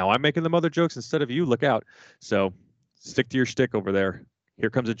man, now I'm making the mother jokes instead of you. Look out. So stick to your stick over there. Here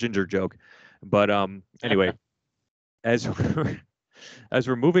comes a ginger joke. But anyway, as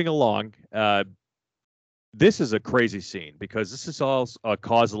we're moving along, this is a crazy scene because this has all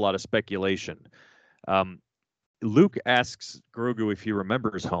caused a lot of speculation. Luke asks Grogu if he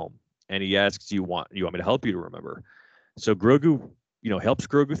remembers home. And he asks, you want me to help you to remember? So Grogu, helps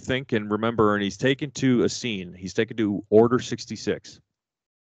Grogu think and remember, and he's taken to a scene. He's taken to Order 66.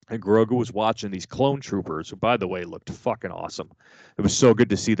 And Grogu was watching these clone troopers, who, by the way, looked fucking awesome. It was so good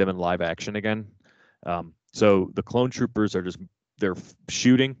to see them in live action again. So the clone troopers they're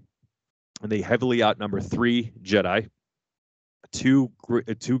shooting, and they heavily outnumber 3 Jedi, two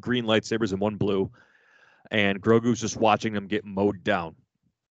green lightsabers and 1 blue. And Grogu's just watching them get mowed down.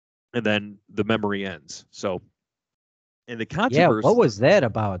 And then the memory ends. So, in the controversy, what was that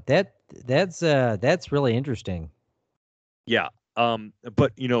about? That's really interesting. Yeah,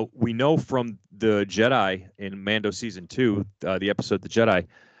 but we know from the Jedi in Mando season 2, the episode The Jedi,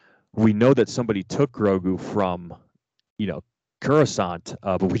 we know that somebody took Grogu from, Coruscant,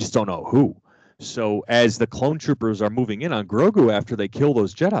 but we just don't know who. So as the clone troopers are moving in on Grogu after they kill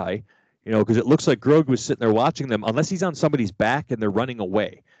those Jedi, because it looks like Grogu is sitting there watching them, unless he's on somebody's back and they're running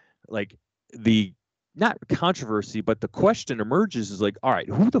away. Like the not controversy, but the question emerges is like, all right,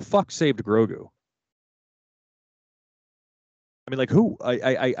 who the fuck saved Grogu? I mean, like who?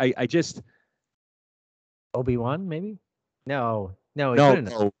 I just Obi-Wan maybe? No, he couldn't.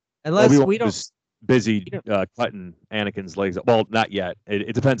 No. Unless Obi-Wan we don't. Was busy cutting Anakin's legs. Well, not yet.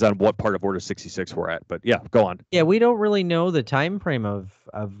 It depends on what part of Order 66 we're at. But yeah, go on. Yeah, we don't really know the time frame of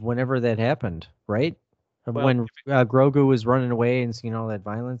whenever that happened, right? When Grogu was running away and all that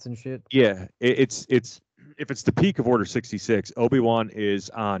violence and shit. Yeah, it's if it's the peak of Order 66, Obi-Wan is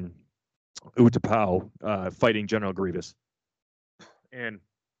on Utapau fighting General Grievous, and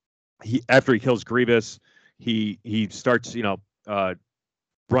after he kills Grievous, he starts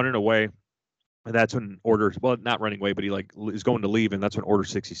running away, and that's when not running away, but he is going to leave, and that's when Order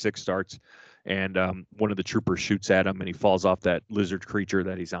 66 starts, and one of the troopers shoots at him, and he falls off that lizard creature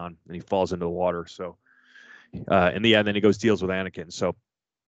that he's on, and he falls into the water. So. And then he deals with Anakin. So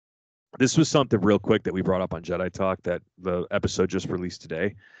this was something real quick that we brought up on Jedi Talk that the episode just released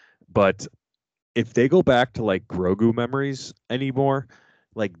today. But if they go back to Grogu memories anymore,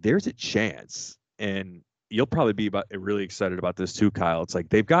 there's a chance, and you'll probably be really excited about this too, Kyle. It's like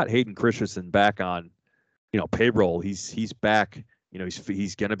they've got Hayden Christensen back on, payroll. He's back.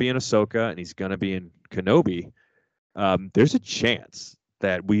 He's going to be in Ahsoka and he's going to be in Kenobi. There's a chance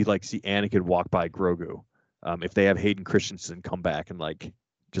that we see Anakin walk by Grogu, if they have Hayden Christensen come back and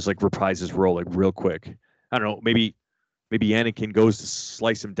just reprise his role real quick. I don't know, maybe Anakin goes to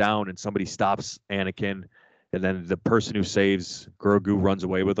slice him down and somebody stops Anakin, and then the person who saves Grogu runs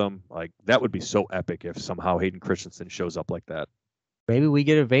away with him. That would be so epic if somehow Hayden Christensen shows up like that. Maybe we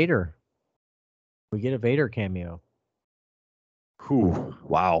get a Vader. We get a Vader cameo. Whew,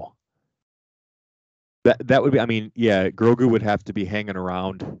 wow. That would be. I mean, yeah, Grogu would have to be hanging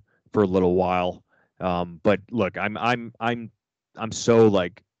around for a little while. But look, I'm so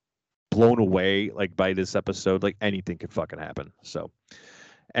blown away by this episode. Anything could fucking happen. So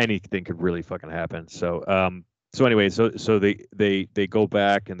anything could really fucking happen. So anyway, so they go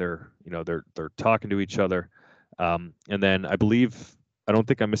back and they're talking to each other. And then I don't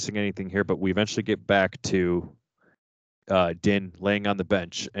think I'm missing anything here, but we eventually get back to Din laying on the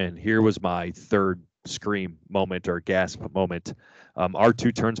bench, and here was my third scream moment or gasp moment.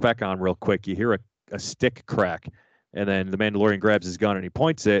 R2 turns back on real quick. You hear a stick crack, and then the Mandalorian grabs his gun and he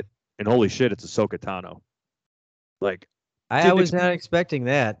points it, and holy shit, it's Ahsoka Tano. I was not expecting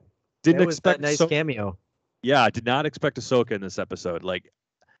that. Didn't expect a nice cameo. Yeah, I did not expect Ahsoka in this episode.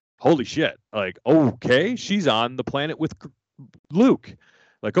 Holy shit. Okay, she's on the planet with Luke.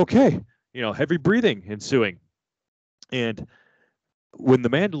 Okay, heavy breathing ensuing. And when the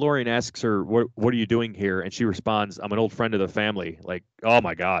Mandalorian asks her, what are you doing here? And she responds, I'm an old friend of the family. Oh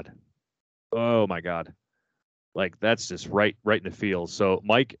my God. Oh my God. That's just right in the feels. So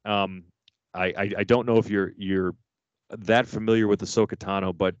Mike, I don't know if you're that familiar with Ahsoka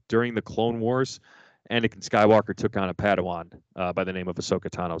Tano, but during the Clone Wars, Anakin Skywalker took on a Padawan by the name of Ahsoka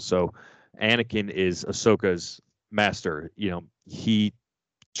Tano. So Anakin is Ahsoka's master. He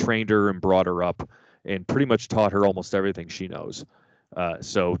trained her and brought her up and pretty much taught her almost everything she knows.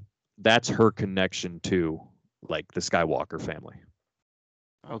 So that's her connection to the Skywalker family.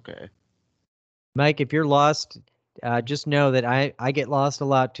 Okay. Mike, if you're lost, just know that I get lost a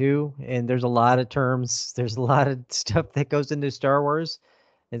lot too, and there's a lot of terms. There's a lot of stuff that goes into Star Wars.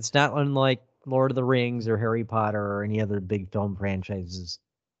 It's not unlike Lord of the Rings or Harry Potter or any other big film franchises.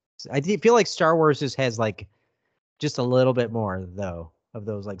 I feel like Star Wars just has just a little bit more though of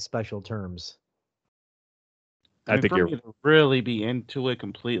those special terms. I think for me to really be into it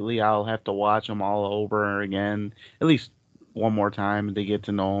completely, I'll have to watch them all over again, at least one more time to get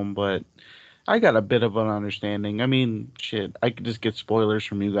to know them. But I got a bit of an understanding. I mean, shit, I could just get spoilers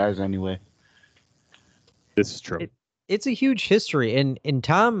from you guys anyway. This is true. It's a huge history, and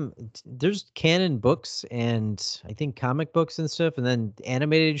Tom, there's canon books and I think comic books and stuff, and then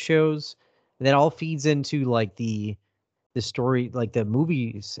animated shows, and that all feeds into the story, the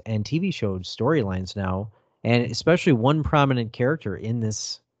movies and TV shows storylines now, and especially one prominent character in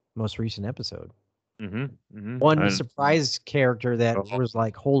this most recent episode. Mm-hmm, mm-hmm. One surprise character that was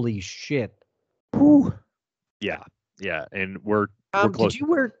holy shit. Whew. Yeah, and we're close.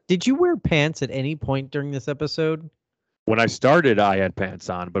 Did you wear pants at any point during this episode? When I started, I had pants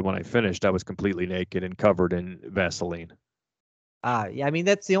on, but when I finished, I was completely naked and covered in Vaseline. Yeah, I mean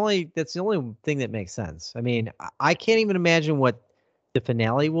that's the only thing that makes sense. I mean, I can't even imagine what the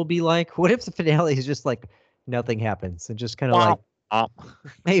finale will be like. What if the finale is just nothing happens and just kind of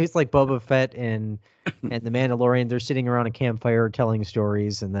maybe it's like Boba Fett and the Mandalorian, they're sitting around a campfire telling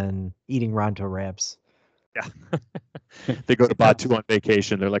stories and then eating Ronto wraps. Yeah. They go to Batu on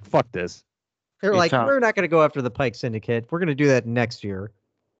vacation. They're like, fuck this. They're like, we're not going to go after the Pike Syndicate. We're going to do that next year.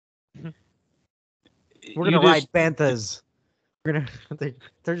 We're going to ride banthas. They're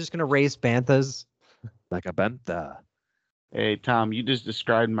just going to race banthas. Like a bantha. Hey, Tom, you just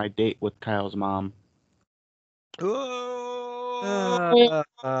described my date with Kyle's mom.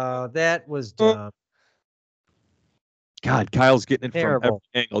 That was dumb. God, Kyle's getting it Terrible. From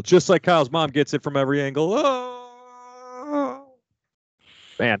every angle, just like Kyle's mom gets it from every angle. Oh!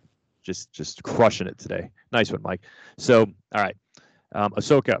 Man, just crushing it today. Nice one, Mike. So, all right,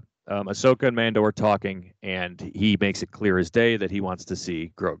 Ahsoka and Mando are talking, and he makes it clear as day that he wants to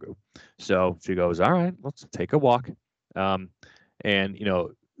see Grogu. So she goes, all right, let's take a walk. And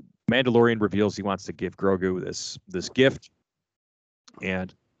Mandalorian reveals he wants to give Grogu this gift,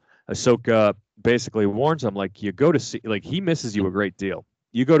 and Ahsoka basically warns him, you go to see, he misses you a great deal.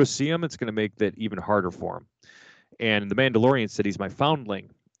 You go to see him, it's going to make that even harder for him. And the Mandalorian said he's my foundling,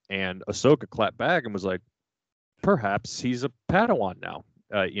 and Ahsoka clapped back and was like, perhaps he's a Padawan now,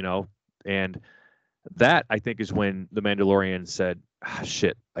 and that I think is when the Mandalorian said,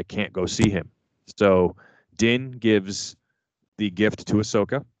 shit, I can't go see him. So Din gives the gift to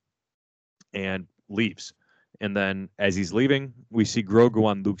Ahsoka and leaves. And then as he's leaving, we see Grogu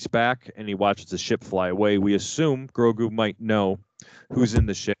on Luke's back, and he watches the ship fly away. We assume Grogu might know who's in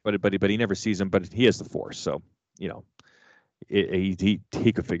the ship, but he never sees him. But he has the Force, so he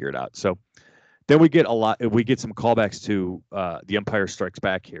could figure it out. So then we get some callbacks to The Empire Strikes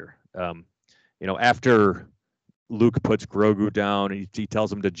Back here. After Luke puts Grogu down, and he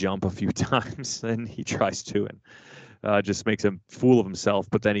tells him to jump a few times, and he tries to, and just makes a fool of himself.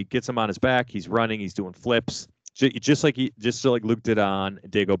 But then he gets him on his back. He's running. He's doing flips, just like Luke did on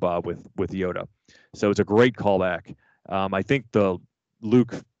Dagobah with Yoda. So it's a great callback. I think the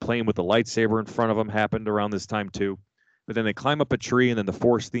Luke playing with the lightsaber in front of him happened around this time too. But then they climb up a tree, and then the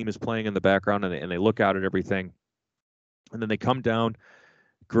Force theme is playing in the background, and they look out at everything. And then they come down.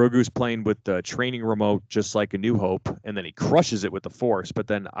 Grogu's playing with the training remote, just like A New Hope, and then he crushes it with the Force. But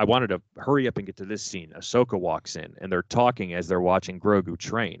then I wanted to hurry up and get to this scene. Ahsoka walks in, and they're talking as they're watching Grogu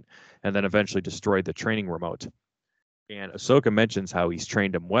train, and then eventually destroy the training remote. And Ahsoka mentions how he's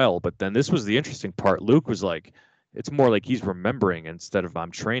trained him well, but then this was the interesting part. Luke was like, it's more like he's remembering instead of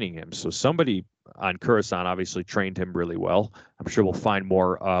I'm training him. So somebody on Coruscant obviously trained him really well. I'm sure we'll find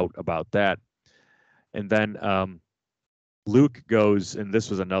more out about that. And then Luke goes, and this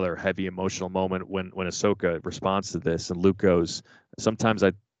was another heavy emotional moment when Ahsoka responds to this, and Luke goes, sometimes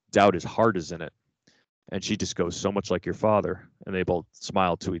I doubt his heart is in it. And she just goes, so much like your father. And they both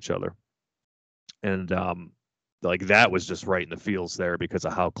smile to each other. And like that was just right in the feels there because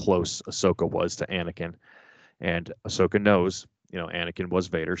of how close Ahsoka was to Anakin. And Ahsoka knows, Anakin was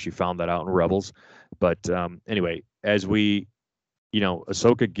Vader. She found that out in Rebels. But anyway, as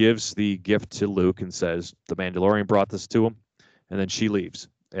Ahsoka gives the gift to Luke and says, the Mandalorian brought this to him. And then she leaves.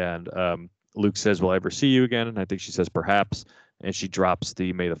 And Luke says, will I ever see you again? And I think she says, perhaps. And she drops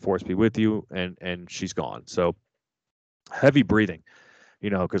the may the Force be with you. And she's gone. So heavy breathing,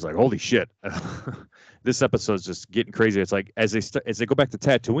 because like, holy shit. This episode's just getting crazy. It's like as they go back to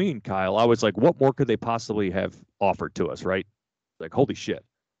Tatooine, Kyle, I was like, what more could they possibly have offered to us, right? Like, holy shit.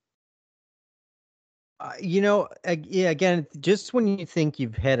 Again, just when you think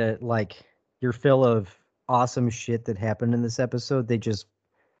you've had your fill of awesome shit that happened in this episode, they just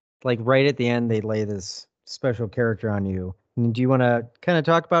like right at the end they lay this special character on you. And do you want to kind of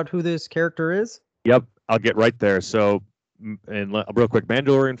talk about who this character is? Yep, I'll get right there. So, and real quick,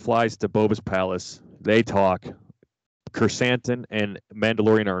 Mandalorian flies to Boba's palace. They talk. Kersantin and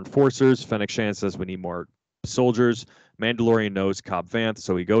Mandalorian are enforcers. Fennec Shan says we need more soldiers. Mandalorian knows Cobb Vanth,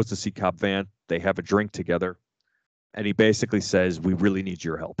 so he goes to see Cobb Vanth. They have a drink together, and he basically says, we really need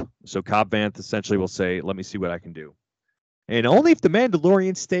your help. So Cobb Vanth essentially will say, let me see what I can do. And only if the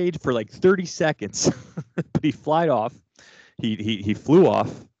Mandalorian stayed for like 30 seconds, but he flied off. He flew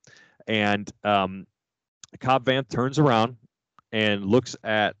off, and Cobb Vanth turns around and looks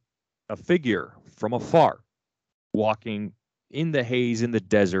at a figure from afar walking in the haze in the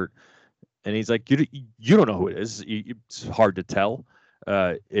desert, and he's like, you don't know who it is. It's hard to tell.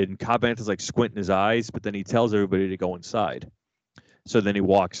 And Cobb Vanth is like squinting his eyes, but then he tells everybody to go inside. So then he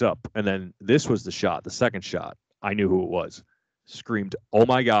walks up, and then this was the shot, the second shot. I knew who it was. Screamed, oh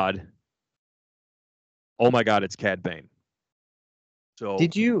my god, it's Cad Bane. So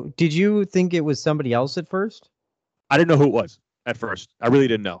did you think it was somebody else at first? I didn't know who it was at first. I really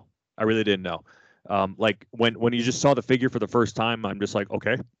didn't know. Like when you just saw the figure for the first time, I'm just like,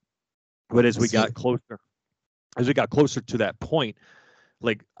 okay. But as we got closer to that point,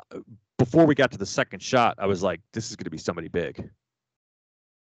 like before we got to the second shot, I was like, this is going to be somebody big.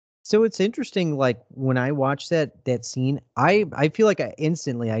 So it's interesting, like when I watched that scene, I feel like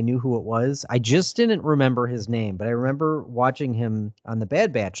I knew who it was. I just didn't remember his name, but I remember watching him on the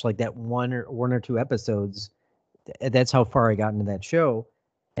Bad Batch, like that one or two episodes. That's how far I got into that show.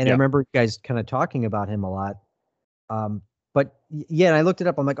 And I remember you guys kind of talking about him a lot. But yeah, and I looked it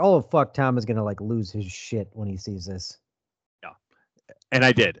up. I'm like, oh fuck, Tom is gonna like lose his shit when he sees this. Yeah, and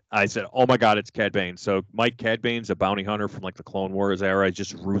I did. I said, oh my god, it's Cad Bane. So Mike Cad Bane's a bounty hunter from like the Clone Wars era.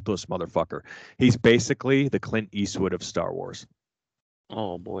 Just ruthless motherfucker. He's basically the Clint Eastwood of Star Wars.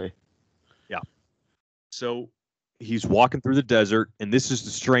 Oh boy. Yeah. So he's walking through the desert, and this is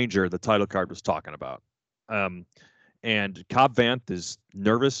the stranger the title card was talking about. And Cobb Vanth is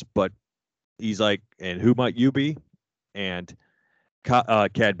nervous, but he's like, and who might you be? And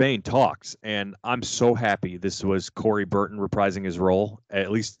Cad Bane talks, and I'm so happy this was Corey Burton reprising his role, at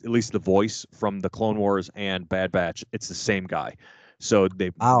least the voice from the Clone Wars and Bad Batch. It's the same guy. So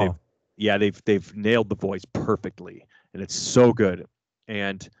they've nailed the voice perfectly, and it's so good.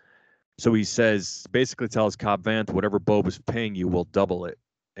 And so he says, basically tells Cobb Vanth, whatever Boba's paying you, we'll double it.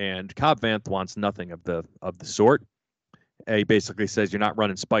 and Cobb Vanth wants nothing of the sort. He basically says, "You're not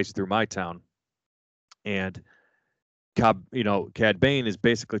running spice through my town." And Cad Bane is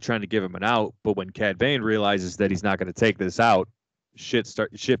basically trying to give him an out, but when Cad Bane realizes that he's not going to take this out, shit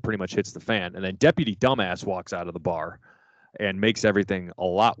pretty much hits the fan. And then Deputy Dumbass walks out of the bar and makes everything a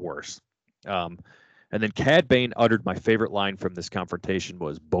lot worse. And then Cad Bane uttered my favorite line from this confrontation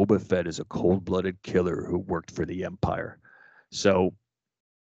was, "Boba Fett is a cold-blooded killer who worked for the Empire." So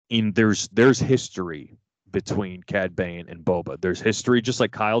there's history between Cad Bane and Boba. There's history, just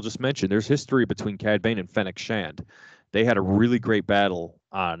like Kyle just mentioned. There's history between Cad Bane and Fennec Shand. They had a really great battle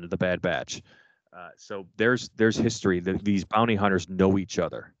on the Bad Batch. So there's history. These bounty hunters know each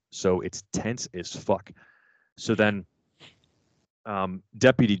other. So it's tense as fuck. So then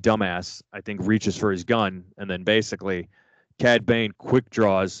Deputy Dumbass, I think, reaches for his gun, and then basically Cad Bane quick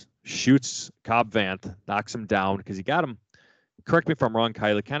draws, shoots Cobb Vanth, knocks him down because he got him. Correct me if I'm wrong,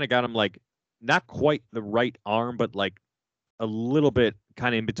 Kyle. Kind of got him like not quite the right arm, but like a little bit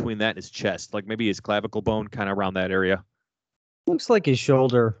kind of in between that and his chest, like maybe his clavicle bone, kind of around that area. Looks like his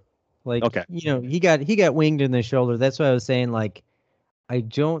shoulder. Like, okay, he got winged in the shoulder. That's what I was saying. Like, I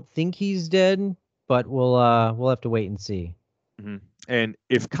don't think he's dead, but we'll have to wait and see. Mm-hmm. And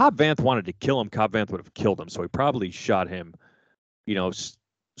if Cobb Vanth wanted to kill him, Cobb Vanth would have killed him. So he probably shot him,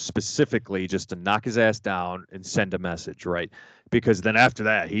 specifically just to knock his ass down and send a message, right? Because then after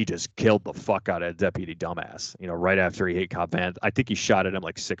that, he just killed the fuck out of Deputy Dumbass. Right after he hit Cobb Vanth, I think he shot at him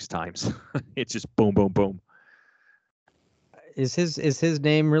like 6 times. It's just boom, boom, boom. Is his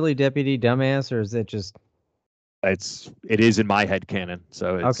name really Deputy Dumbass, or is it just? It is in my head canon.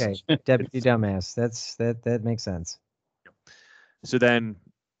 So it's, okay, Deputy Dumbass. That makes sense. So then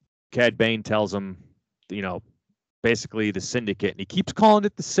Cad Bane tells him, basically the Syndicate, and he keeps calling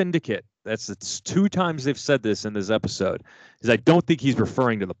it the Syndicate. It's 2 times they've said this in this episode. I don't think he's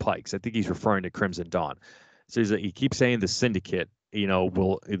referring to the Pikes. I think he's referring to Crimson Dawn. So he keeps saying the Syndicate,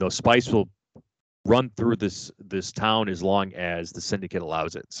 spice will run through this town as long as the Syndicate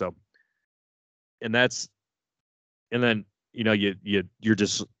allows it. So, and then you're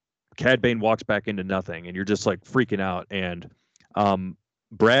just, Cad Bane walks back into nothing, and you're just like freaking out. And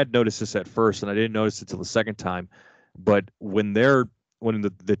Brad noticed this at first, and I didn't notice it till the second time. But when the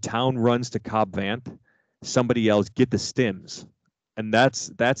town runs to Cobb Vanth, somebody yells, "Get the stims," and that's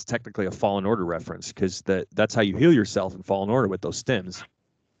technically a Fallen Order reference, because that's how you heal yourself in Fallen Order, with those stims.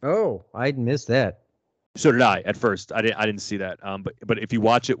 Oh, I'd missed that. So did I at first. I didn't see that. But if you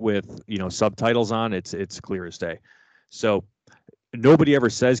watch it with subtitles on, it's clear as day. So nobody ever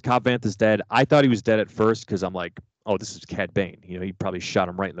says Cobb Vanth is dead. I thought he was dead at first because I'm like, oh, this is Cad Bane. He probably shot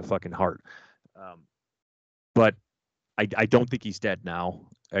him right in the fucking heart. But I don't think he's dead now.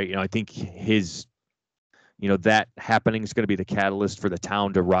 I think his, that happening is going to be the catalyst for the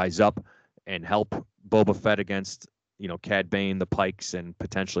town to rise up and help Boba Fett against, Cad Bane, the Pikes, and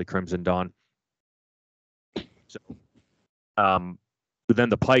potentially Crimson Dawn. So, but then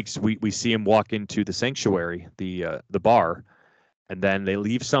the Pikes, we see him walk into the sanctuary, the bar, and then they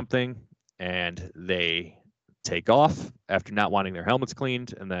leave something and they take off after not wanting their helmets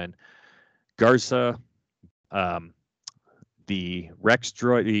cleaned. And then Garza, the Rex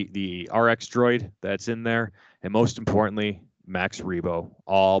droid, the RX droid that's in there, and most importantly, Max Rebo,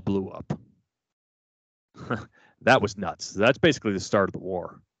 all blew up. That was nuts. That's basically the start of the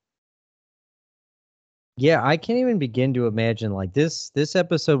war. Yeah, I can't even begin to imagine. Like, this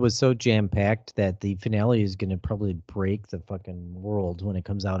episode was so jam-packed that the finale is going to probably break the fucking world when it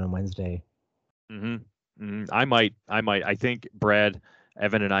comes out on Wednesday. Mm-hmm. Mm-hmm. I might. I think Brad,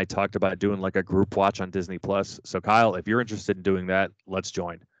 Evan, and I talked about doing like a group watch on Disney Plus. So Kyle, if you're interested in doing that, let's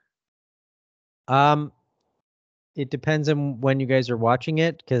join. It depends on when you guys are watching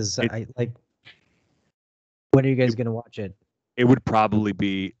it, because when are you guys going to watch it? It would probably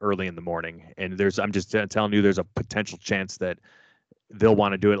be early in the morning, and I'm just telling you, there's a potential chance that they'll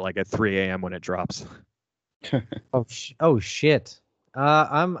want to do it like at 3 a.m. when it drops. Oh shit.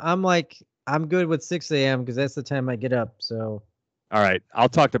 I'm good with 6 a.m. because that's the time I get up. So. All right, I'll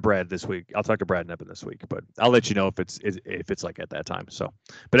talk to Brad this week. I'll talk to Brad and Evan this week, but I'll let you know if it's like at that time. So,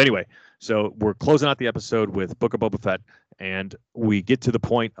 but anyway, so we're closing out the episode with Book of Boba Fett, and we get to the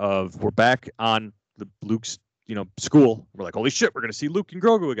point of we're back on the Luke's school. We're like, holy shit, we're gonna see Luke and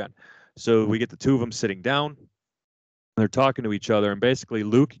Grogu again. So we get the 2 of them sitting down. They're talking to each other, and basically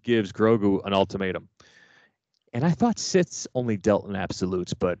Luke gives Grogu an ultimatum. And I thought Siths only dealt in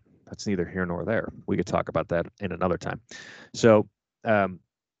absolutes, but that's neither here nor there. We could talk about that in another time. So.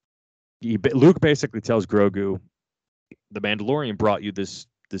 Luke basically tells Grogu, the Mandalorian brought you this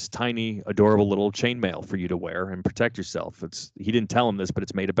this tiny, adorable little chainmail for you to wear and protect yourself. He didn't tell him this, but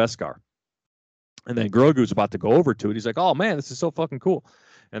it's made of Beskar. And then Grogu's about to go over to it. He's like, "Oh man, this is so fucking cool."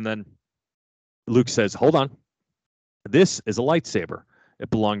 And then Luke says, "Hold on, this is a lightsaber.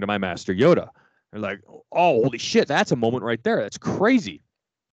 It belonged to my master Yoda." They're like, "Oh, holy shit, that's a moment right there. That's crazy."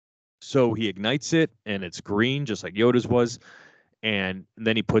 So he ignites it, and it's green, just like Yoda's was. And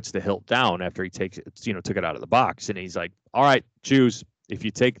then he puts the hilt down after he takes it, took it out of the box. And he's like, "All right, choose. If you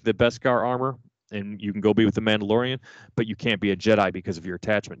take the Beskar armor, and you can go be with the Mandalorian, but you can't be a Jedi because of your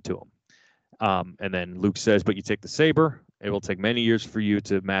attachment to him." And then Luke says, "But you take the saber. It will take many years for you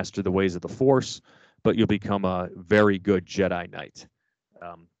to master the ways of the Force, but you'll become a very good Jedi Knight."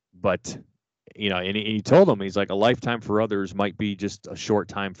 But and he told him, he's like, "A lifetime for others might be just a short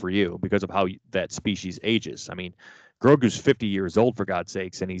time for you because of how that species ages." I mean, Grogu's 50 years old, for God's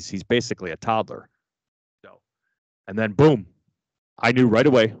sakes, and he's basically a toddler. So, and then boom, I knew right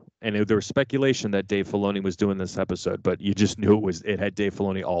away. And there was speculation that Dave Filoni was doing this episode, but you just knew it had Dave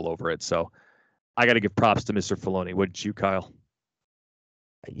Filoni all over it. So I got to give props to Mr. Filoni. Wouldn't you, Kyle?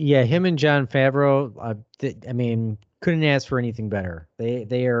 Yeah, him and Jon Favreau. I mean, couldn't ask for anything better.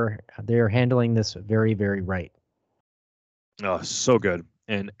 They are handling this very, very right. Oh, so good.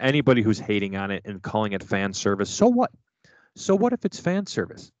 And anybody who's hating on it and calling it fan service, so what? So what if it's fan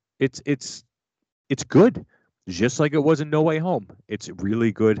service? It's good, just like it was in No Way Home. It's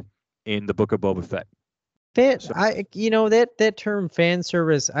really good in the Book of Boba Fett. That term fan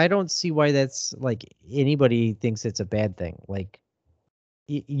service, I don't see why that's like anybody thinks it's a bad thing. Like,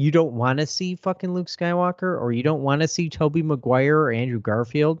 you don't want to see fucking Luke Skywalker, or you don't want to see Tobey Maguire or Andrew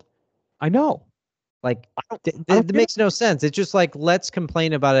Garfield. I know. Like, it makes no sense. It's just like, let's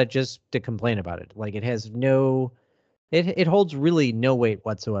complain about it just to complain about it. Like, it has it holds really no weight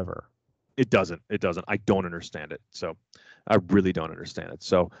whatsoever. It doesn't. I don't understand it. So I really don't understand it.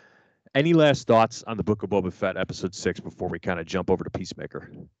 So any last thoughts on the Book of Boba Fett episode 6 before we kind of jump over to Peacemaker?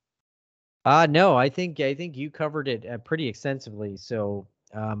 No, I think you covered it pretty extensively. So,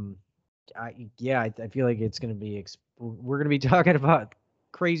 I feel like it's going to be, we're going to be talking about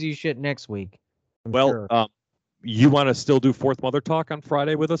crazy shit next week. I'm sure. You want to still do Fourth Mother Talk on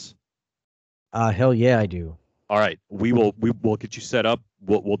Friday with us? Hell yeah, I do. All right, we will get you set up.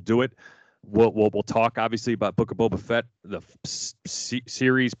 We'll do it. We'll talk obviously about Book of Boba Fett, the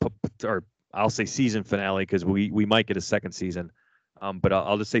series, or I'll say season finale, because we might get a second season, but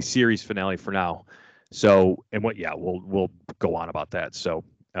I'll just say series finale for now. So we'll go on about that. So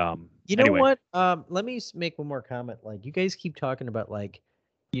know what? Let me make one more comment. Like, you guys keep talking about, like,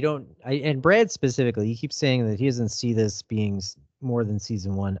 and Brad specifically, he keeps saying that he doesn't see this being more than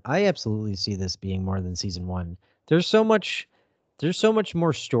season 1. I absolutely see this being more than season 1. There's so much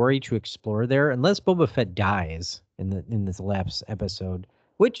more story to explore there, unless Boba Fett dies in this last episode,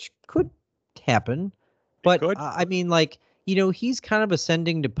 which could happen. But I mean, like, he's kind of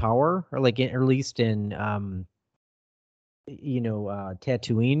ascending to power, or like, at least in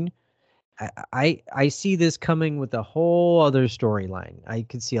Tatooine. I see this coming with a whole other storyline. I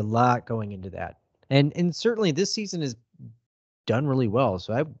could see a lot going into that, and certainly this season is done really well.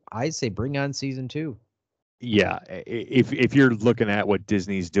 So I say bring on season 2. Yeah, if you're looking at what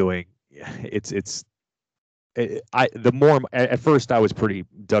Disney's doing, at first I was pretty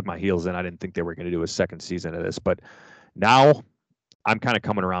dug my heels in. I didn't think they were going to do a second season of this, but now I'm kind of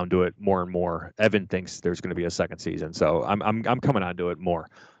coming around to it more and more. Evan thinks there's going to be a second season, so I'm coming on to it more.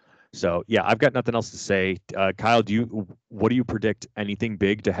 So yeah, I've got nothing else to say. Kyle, what do you predict? Anything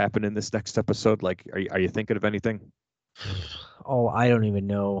big to happen in this next episode? Like, are you thinking of anything? Oh, I don't even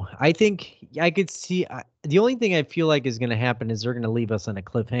know. I think I could see the only thing I feel like is going to happen is they're going to leave us on a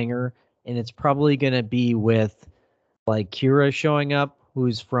cliffhanger, and it's probably going to be with, like, Kira showing up,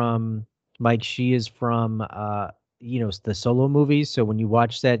 who's from Mike. She is from the Solo movies. So when you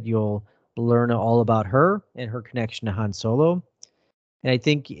watch that, you'll learn all about her and her connection to Han Solo. And I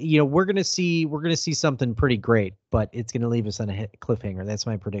think we're gonna see something pretty great, but it's gonna leave us on a cliffhanger. That's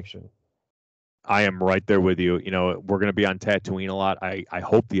my prediction. I am right there with you. We're going to be on Tatooine a lot. I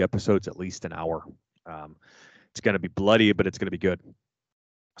hope the episode's at least an hour. It's going to be bloody, but it's going to be good.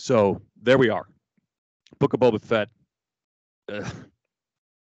 So there we are. Book of Boba Fett.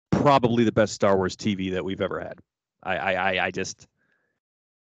 Probably the best Star Wars TV that we've ever had. I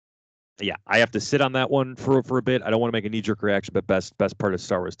have to sit on that one for a bit. I don't want to make a knee-jerk reaction, but best part of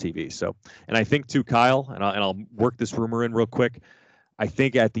Star Wars TV. So, and I think too, Kyle, and I'll work this rumor in real quick. I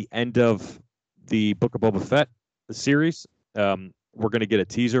think at the end of the Book of Boba Fett, the series, we're going to get a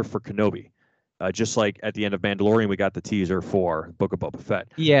teaser for Kenobi. just like at the end of Mandalorian, we got the teaser for Book of Boba Fett.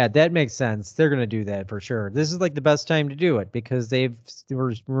 Yeah, that makes sense. They're gonna do that for sure. This is like the best time to do it because they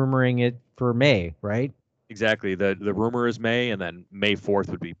were rumoring it for May, right? Exactly. The rumor is May, and then May 4th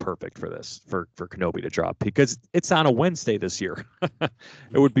would be perfect for this for Kenobi to drop because it's on a Wednesday this year.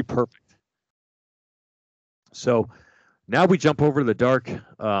 It would be perfect. So now we jump over to the dark,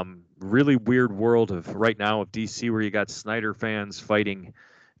 really weird world of right now of DC, where you got Snyder fans fighting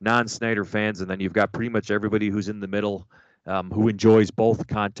non-Snyder fans, and then you've got pretty much everybody who's in the middle, who enjoys both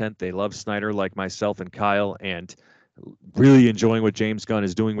content. They love Snyder, like myself and Kyle, and really enjoying what James Gunn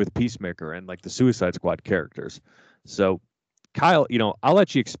is doing with Peacemaker and like the Suicide Squad characters. So, Kyle, I'll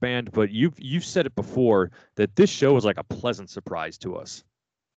let you expand, but you've said it before that this show was like a pleasant surprise to us.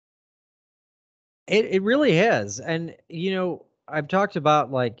 It really has. And I've talked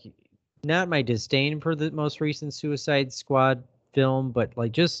about like not my disdain for the most recent Suicide Squad film, but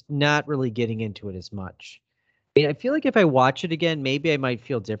like just not really getting into it as much. I mean, I feel like if I watch it again, maybe I might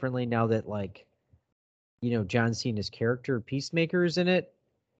feel differently now that like John Cena's character Peacemaker is in it.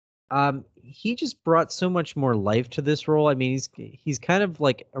 He just brought so much more life to this role. I mean, he's kind of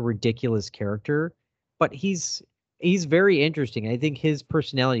like a ridiculous character, but he's very interesting. I think his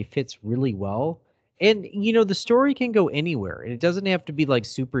personality fits really well. And the story can go anywhere, and it doesn't have to be like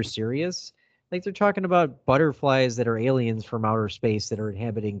super serious. Like they're talking about butterflies that are aliens from outer space that are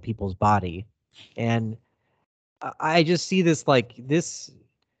inhabiting people's body. And I just see this like this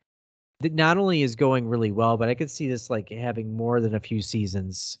that not only is going really well, but I could see this like having more than a few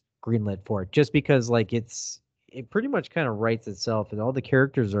seasons greenlit for it, just because like it pretty much kind of writes itself, and all the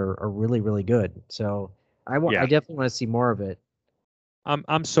characters are really really good. So I definitely want to see more of it.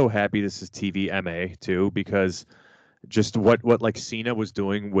 I'm so happy this is TV MA too, because just what like Cena was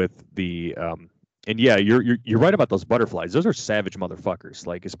doing with the and yeah, you're right about those butterflies. Those are savage motherfuckers.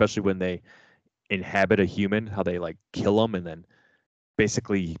 Like especially when they inhabit a human, how they like kill them and then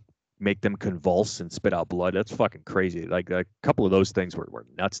basically make them convulse and spit out blood. That's fucking crazy. Like a couple of those things were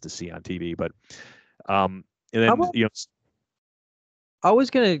nuts to see on TV. But and then about, I was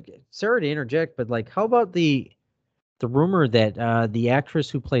gonna, sorry to interject, but like, how about the rumor that the actress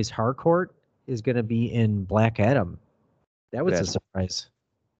who plays Harcourt is gonna be in Black Adam? That was a surprise.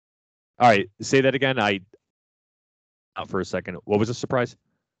 All right, say that again. Out for a second. What was the surprise?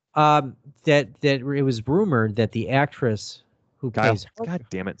 That it was rumored that the actress who plays Harcourt, God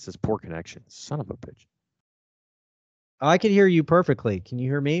damn it, it says poor connection. Son of a bitch. I can hear you perfectly. Can you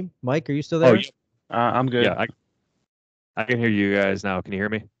hear me? Mike, are you still there? Oh, yeah. I'm good. Yeah, I can hear you guys now. Can you hear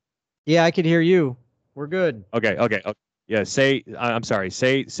me? Yeah, I can hear you. We're good. Okay. Yeah, I'm sorry.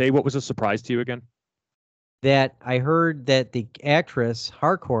 Say what was a surprise to you again? That I heard that the actress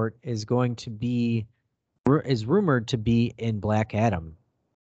Harcourt is rumored to be in Black Adam.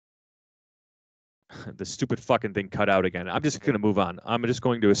 The stupid fucking thing cut out again. I'm just going to move on. I'm just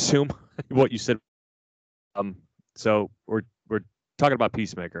going to assume what you said. So we're talking about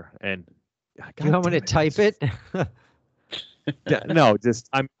Peacemaker, and God, you want me to type it? No, just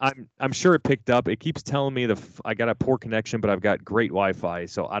I'm sure it picked up. It keeps telling me I got a poor connection, but I've got great Wi-Fi,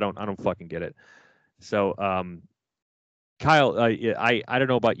 so I don't fucking get it. So Kyle, I don't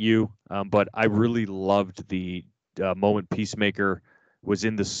know about you, but I really loved the moment Peacemaker was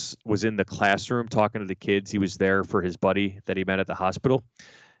in the classroom talking to the kids. He was there for his buddy that he met at the hospital,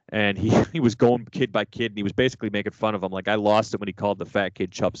 and he was going kid by kid, and he was basically making fun of him. Like I lost it when he called the fat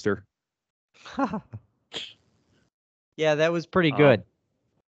kid Chubster. Yeah, that was pretty good.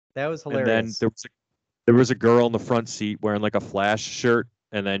 That was hilarious. And then there was a girl in the front seat wearing like a Flash shirt,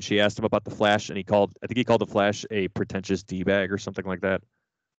 and then she asked him about the Flash, and I think he called the Flash a pretentious D-bag or something like that.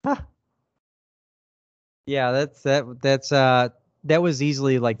 Yeah, that was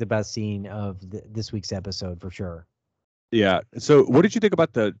easily like the best scene of this week's episode for sure. Yeah. So what did you think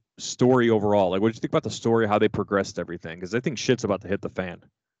about the story overall? Like, what did you think about the story, how they progressed everything? Because I think shit's about to hit the fan.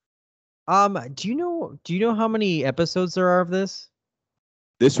 Do you know how many episodes there are of this?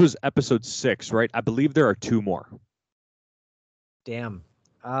 This was episode 6, right? I believe there are 2 more. Damn.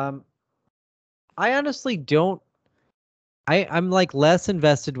 I honestly don't. I'm like less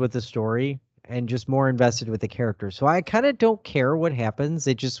invested with the story and just more invested with the characters. So I kind of don't care what happens.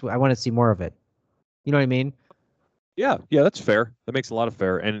 I want to see more of it. You know what I mean? Yeah, that's fair. That makes a lot of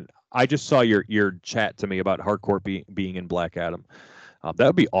fair. And I just saw your chat to me about Harcourt being in Black Adam. That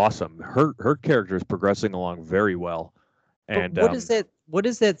would be awesome. Her character is progressing along very well. And but what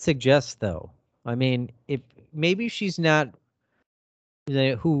does that suggest though? I mean, if maybe she's not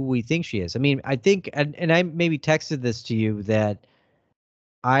who we think she is. I mean, I think, and I maybe texted this to you that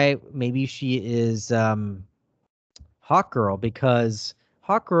maybe she is Hawk Girl, because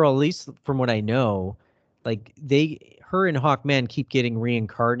Hawkgirl, at least from what I know, like her and Hawkman keep getting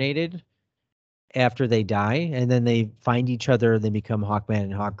reincarnated after they die, and then they find each other, they become Hawkman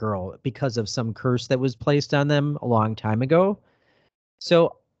and Hawkgirl because of some curse that was placed on them a long time ago.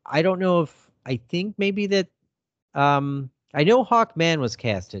 So I don't know I think maybe that I know Hawkman was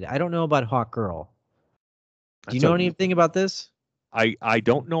casted. I don't know about Hawkgirl. Do you know anything about this? I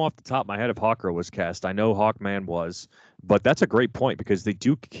don't know off the top of my head if Hawkgirl was cast. I know Hawkman was, but that's a great point because they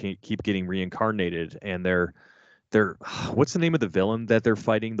do keep getting reincarnated, and they're what's the name of the villain that they're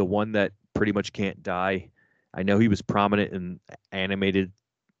fighting? The one that pretty much can't die. I know he was prominent in animated,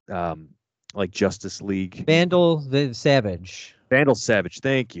 like Justice League. Vandal the Savage. Vandal Savage.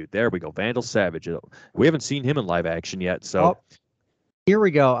 Thank you. There we go. Vandal Savage. We haven't seen him in live action yet, so. Oh, here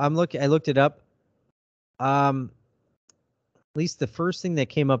we go. I looked it up. At least the first thing that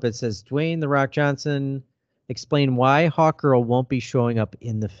came up, it says Dwayne "The Rock" Johnson explain why Hawkgirl won't be showing up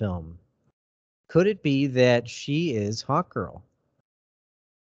in the film. Could it be that she is Hawkgirl?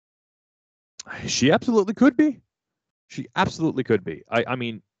 She absolutely could be. She absolutely could be. I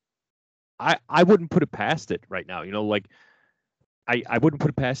mean, I wouldn't put it past it right now. You know, like I wouldn't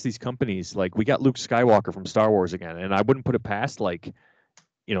put it past these companies. Like we got Luke Skywalker from Star Wars again, and I wouldn't put it past like,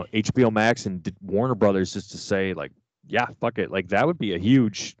 you know, HBO Max and Warner Brothers just to say like, yeah, fuck it. Like that would be a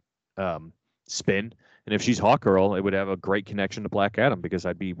huge spin. And if she's Hawkgirl, it would have a great connection to Black Adam because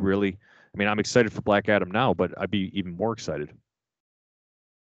I'd be really, I mean, I'm excited for Black Adam now, but I'd be even more excited.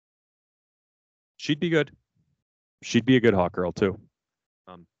 She'd be good. She'd be a good Hawkgirl too.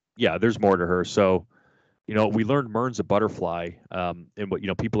 Yeah, there's more to her. So, you know, we learned Mern's a butterfly, and what, you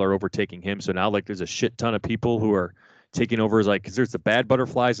know, people are overtaking him. So now like there's a shit ton of people who are taking over as like, cause there's the bad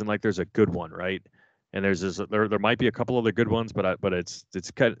butterflies and like there's a good one, right? And there's this, there might be a couple other good ones, but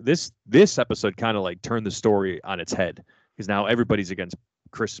it's kind of this episode kind of like turned the story on its head because now everybody's against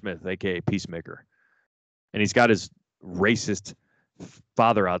Chris Smith, aka Peacemaker, and he's got his racist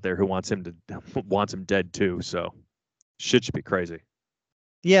father out there who wants him dead too. So shit should be crazy.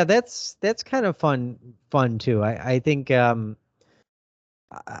 Yeah, that's kind of fun too. I think I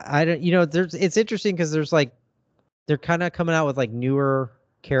don't, you know, it's interesting because there's like they're kind of coming out with like newer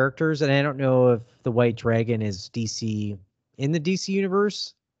characters, and I don't know if the White Dragon is DC in the DC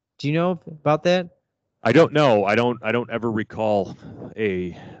universe. Do you know about that? I don't know. I don't ever recall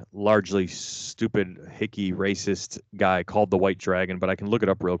a largely stupid, hickey, racist guy called the White Dragon, but I can look it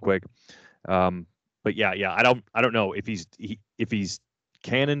up real quick. But yeah, I don't know if he's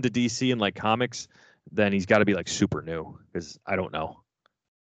canon to DC in like comics, then he's got to be like super new because I don't know.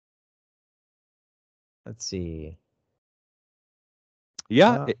 Let's see.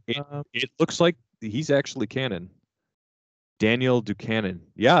 Yeah, it looks like he's actually canon. Daniel Buchanan.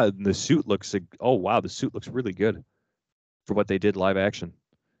 Yeah, the suit looks. Oh wow, the suit looks really good for what they did live action.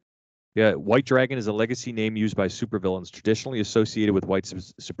 Yeah, White Dragon is a legacy name used by supervillains traditionally associated with white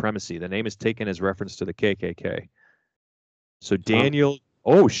supremacy. The name is taken as reference to the KKK. So Daniel.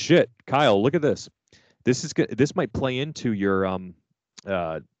 Oh shit, Kyle, look at this. This might play into your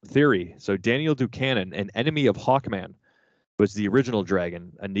theory. So Daniel Buchanan, an enemy of Hawkman, was the original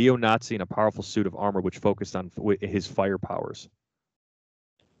dragon, a neo-Nazi in a powerful suit of armor which focused on his fire powers.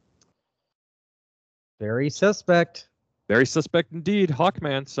 Very suspect. Very suspect indeed,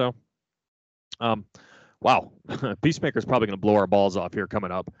 Hawkman. So, wow, Peacemaker's probably going to blow our balls off here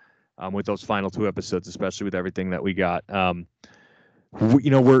coming up with those final 2 episodes, especially with everything that we got.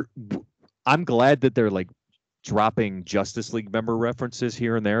 You know, I'm glad that they're like dropping Justice League member references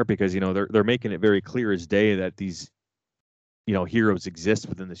here and there because, you know, they're making it very clear as day that these, you know, heroes exist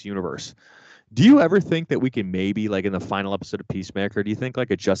within this universe. Do you ever think that we can maybe, like in the final episode of Peacemaker, do you think like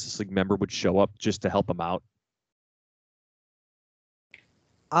a Justice League member would show up just to help him out?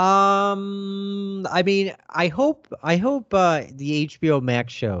 I mean, I hope the HBO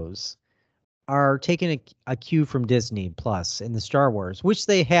Max shows are taking a cue from Disney Plus in the Star Wars, which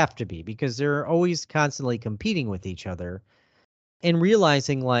they have to be because they're always constantly competing with each other, and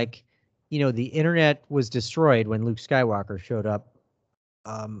realizing like, you know, the internet was destroyed when Luke Skywalker showed up.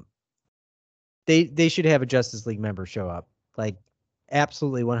 They should have a Justice League member show up. Like,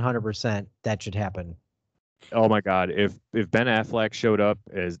 absolutely 100% that should happen. Oh my God! If Ben Affleck showed up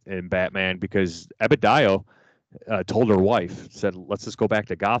as in Batman, because Abediah told her wife, said, "Let's just go back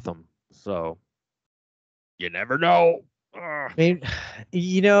to Gotham." So you never know. I mean,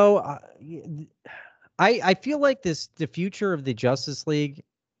 you know, I feel like the future of the Justice League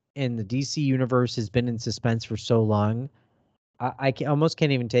and the DC universe has been in suspense for so long. I almost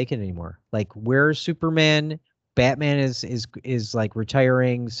can't even take it anymore. Like, where's Superman? Batman is like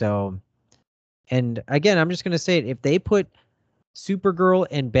retiring. So, and again, I'm just gonna say it. If they put Supergirl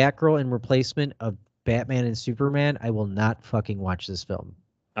and Batgirl in replacement of Batman and Superman, I will not fucking watch this film.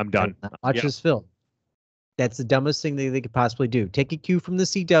 I'm done. Watch this film. That's the dumbest thing they could possibly do. Take a cue from the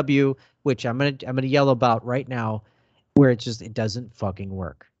CW, which I'm gonna yell about right now, where it doesn't fucking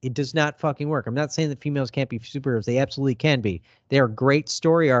work. It does not fucking work. I'm not saying that females can't be superheroes. They absolutely can be. There are great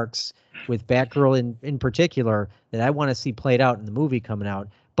story arcs with Batgirl in particular that I want to see played out in the movie coming out.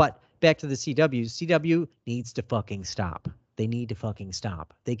 But back to the CW. CW needs to fucking stop. They need to fucking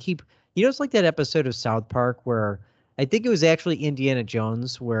stop. They keep, it's like that episode of South Park where I think it was actually Indiana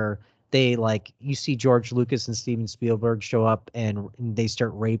Jones where they you see George Lucas and Steven Spielberg show up and they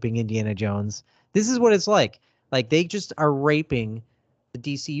start raping Indiana Jones. This is what it's like. Like they just are raping the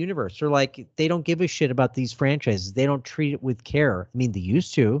DC universe. They're they don't give a shit about these franchises. They don't treat it with care. I mean, they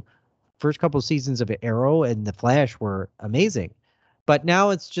used to. First couple of seasons of Arrow and The Flash were amazing. But now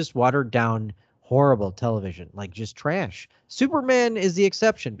it's just watered down, horrible television, just trash. Superman is the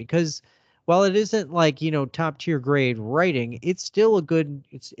exception because while it isn't top tier grade writing, it's still a good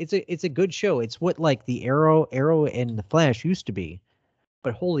it's a good show. It's what the Arrow and The Flash used to be.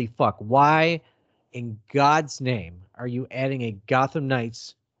 But holy fuck, why in God's name are you adding a Gotham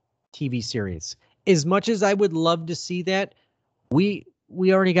Knights TV series? As much as I would love to see that, we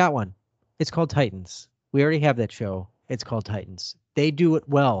already got one. It's called Titans. We already have that show. It's called Titans. They do it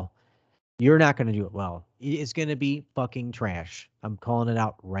well. You're not going to do it well. It's going to be fucking trash. I'm calling it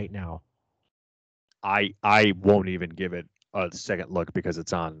out right now. I won't even give it a second look because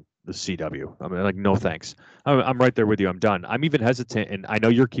it's on the CW. I mean, no thanks. I'm right there with you. I'm done. I'm even hesitant, and I know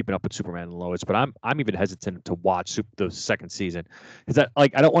you're keeping up with Superman and Lois, but I'm even hesitant to watch the second season because that I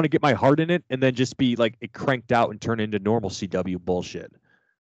don't want to get my heart in it and then just be it cranked out and turn into normal CW bullshit.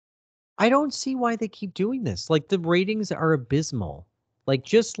 I don't see why they keep doing this. The ratings are abysmal.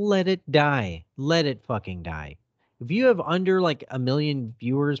 Just let it die. Let it fucking die. If you have under 1 million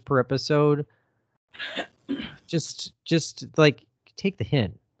viewers per episode, just take the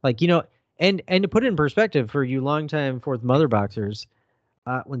hint. And to put it in perspective for you longtime Fourth Mother Boxers,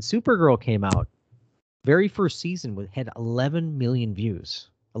 when Supergirl came out, very first season had 11 million views.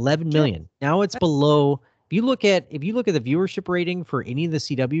 11 million. Now it's below. If you look at the viewership rating for any of the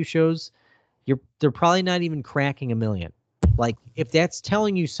CW shows, they're probably not even cracking 1 million. If that's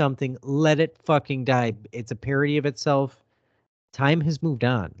telling you something, let it fucking die. It's a parody of itself. Time has moved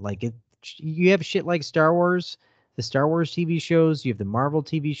on. You have shit like Star Wars, the Star Wars TV shows, you have the Marvel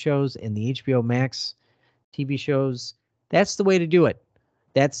TV shows, and the HBO Max TV shows. That's the way to do it.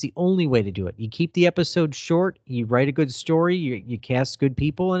 That's the only way to do it. You keep the episodes short, you write a good story, you cast good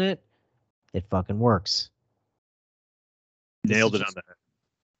people in it. It fucking works. Nailed it on that.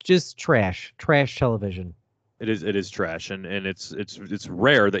 Just trash television. It is trash, and it's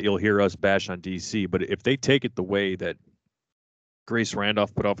rare that you'll hear us bash on DC. But if they take it the way that Grace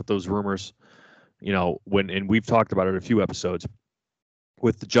Randolph put off with those rumors, and we've talked about it a few episodes,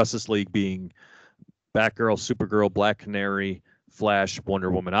 with the Justice League being Batgirl, Supergirl, Black Canary, Flash, Wonder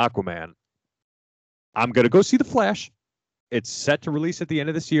Woman, Aquaman. I'm gonna go see the Flash. It's set to release at the end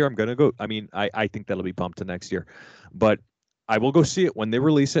of this year. I'm gonna go. I mean, I think that'll be bumped to next year, but I will go see it when they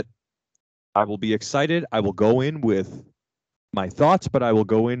release it. I will be excited. I will go in with my thoughts, but I will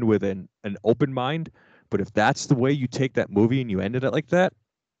go in with an open mind. But if that's the way you take that movie and you ended it like that,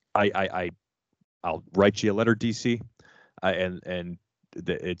 I'll write you a letter, DC,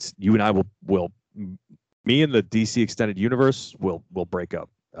 it's you and I will me and the DC extended universe will break up,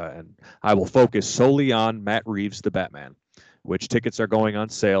 and I will focus solely on Matt Reeves, the Batman, which tickets are going on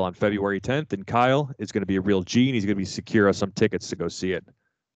sale on February 10th, and Kyle is going to be a real G, and he's going to be secure us some tickets to go see it.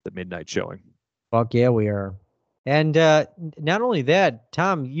 The midnight showing. Fuck yeah, we are. And not only that,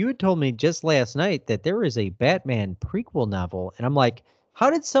 Tom, you had told me just last night that there is a Batman prequel novel, and I'm like, how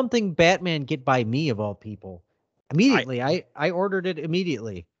did something Batman get by me of all people? Immediately, I ordered it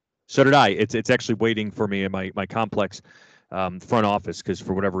immediately. So did I. It's actually waiting for me in my complex front office because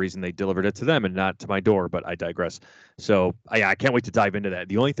for whatever reason they delivered it to them and not to my door. But I digress. So I can't wait to dive into that.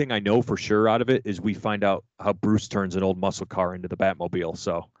 The only thing I know for sure out of it is we find out how Bruce turns an old muscle car into the Batmobile.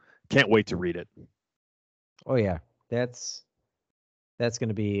 So can't wait to read it. Oh yeah, that's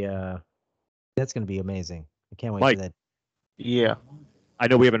gonna be amazing. I can't wait Mike, for that. Yeah. I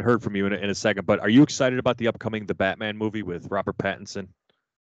know we haven't heard from you in a second, but are you excited about the upcoming The Batman movie with Robert Pattinson?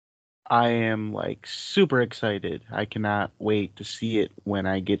 I am super excited. I cannot wait to see it when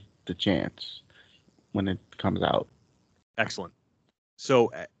I get the chance when it comes out. Excellent.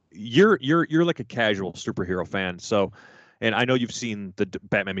 So you're like a casual superhero fan. So, and I know you've seen the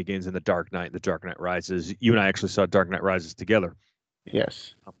Batman Begins and The Dark Knight Rises. You and I actually saw Dark Knight Rises together.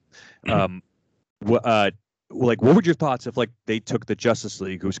 Yes. like, what would your thoughts if like they took the Justice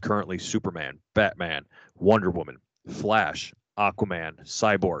League, who's currently Superman, Batman, Wonder Woman, Flash, Aquaman,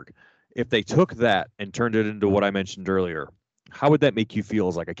 Cyborg, if they took that and turned it into what I mentioned earlier, how would that make you feel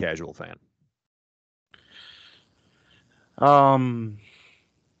as like a casual fan? Um,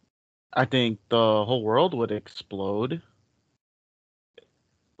 I think the whole world would explode.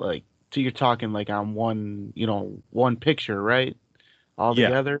 Like, so you're talking like on one picture, right? All Yeah,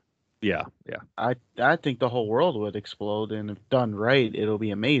 together. yeah. I think the whole world would explode, and if done right, it'll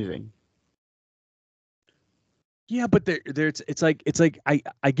be amazing. Yeah, but it's like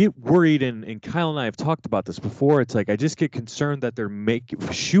I get worried, and Kyle and I have talked about this before. It's like I just get concerned that they're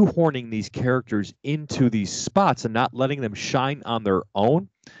shoehorning these characters into these spots and not letting them shine on their own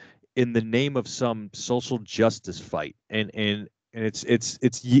in the name of some social justice fight. And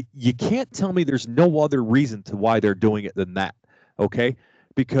it's you can't tell me there's no other reason to why they're doing it than that. Okay?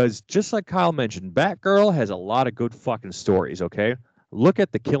 Because just like Kyle mentioned, Batgirl has a lot of good fucking stories, okay? Look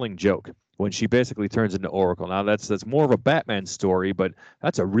at the Killing Joke when she basically turns into Oracle. Now that's more of a Batman story, but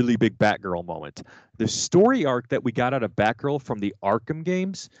that's a really big Batgirl moment. The story arc that we got out of Batgirl from the Arkham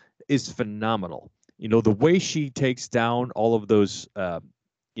games is phenomenal. You know, the way she takes down all of those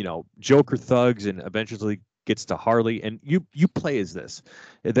Joker thugs and eventually gets to Harley, and you play as this.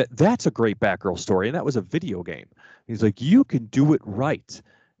 That's a great Batgirl story, and that was a video game. He's like, you can do it right.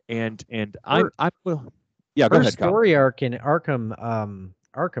 And I'm well, yeah, go Her ahead, Kyle. story arc in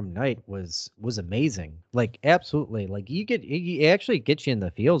Arkham Knight was amazing. Like absolutely. Like he actually gets you in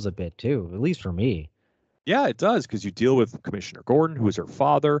the feels a bit too, at least for me. Yeah, it does, because you deal with Commissioner Gordon, who is her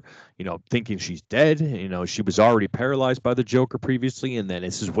father, thinking she's dead. She was already paralyzed by the Joker previously, and then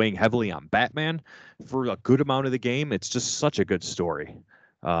this is weighing heavily on Batman for a good amount of the game. It's just such a good story.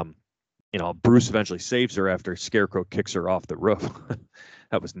 Um, Bruce eventually saves her after Scarecrow kicks her off the roof.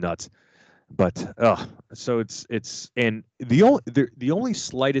 That was nuts. But so it's and the only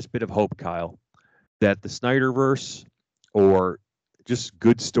slightest bit of hope, Kyle, that the Snyderverse or just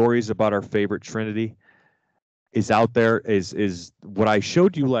good stories about our favorite Trinity is out there is what I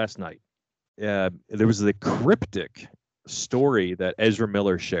showed you last night. There was the cryptic story that Ezra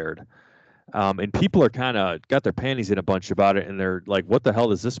Miller shared, and people are kind of got their panties in a bunch about it, and they're like, "What the hell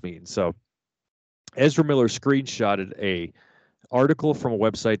does this mean?" So Ezra Miller screenshotted a article from a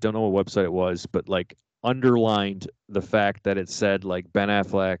website. Don't know what website it was, but like underlined the fact that it said like Ben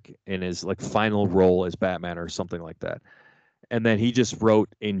Affleck in his like final role as Batman or something like that, and then he just wrote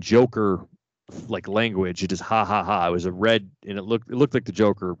in Joker like language. It just ha ha ha. It was a red, and it looked like the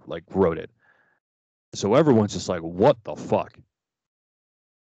Joker like wrote it. So everyone's just like, what the fuck?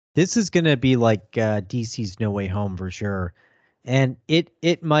 This is gonna be like DC's No Way Home for sure, and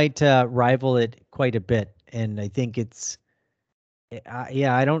it might rival it quite a bit. And I think it's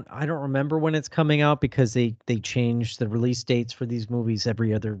yeah, I don't remember when it's coming out because they change the release dates for these movies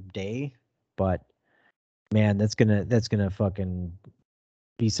every other day. But man, that's gonna fucking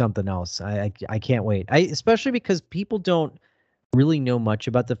be something else. I can't wait. I especially because people don't really know much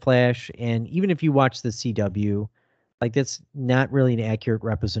about the Flash, and even if you watch the CW, like that's not really an accurate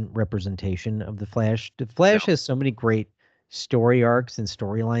representation of the Flash. The Flash No. has so many great story arcs and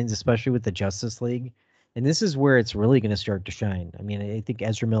storylines, especially with the Justice League, and this is where it's really going to start to shine. I mean, I think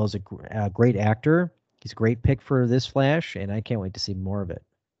Ezra Miller is a great actor. He's a great pick for this Flash, and I can't wait to see more of it.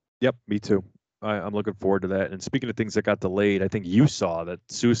 Yep, me too. I'm looking forward to that. And speaking of things that got delayed, I think you saw that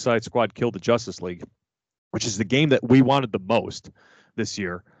Suicide Squad killed the Justice League, which is the game that we wanted the most this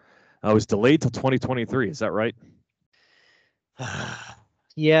year. It was delayed till 2023. Is that right?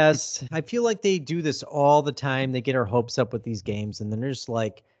 Yes, I feel like they do this all the time. They get our hopes up with these games, and then they're just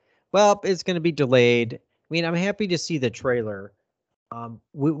like, "Well, it's going to be delayed." I mean, I'm happy to see the trailer.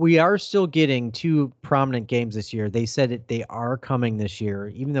 We are still getting two prominent games this year. They said they are coming this year,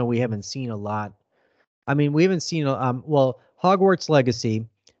 even though we haven't seen a lot. I mean, we haven't seen well, Hogwarts Legacy,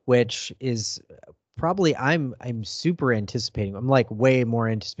 which is probably I'm super anticipating. I'm like way more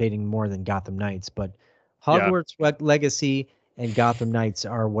anticipating more than Gotham Knights, but Yeah. Hogwarts Legacy and Gotham Knights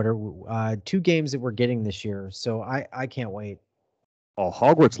are what are two games that we're getting this year. So I can't wait. Oh,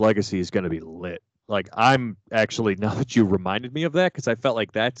 Hogwarts Legacy is going to be lit. Like, I'm actually, now that you reminded me of that, because I felt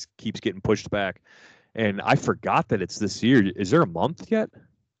like that keeps getting pushed back, and I forgot that it's this year. Is there a month yet?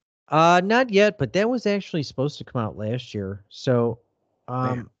 Not yet, but that was actually supposed to come out last year. So,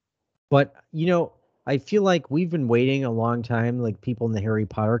 Man. but I feel like we've been waiting a long time. Like people in the Harry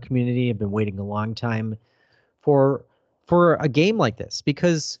Potter community have been waiting a long time for a game like this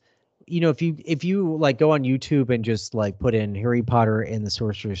because if you like go on YouTube and just like put in Harry Potter and the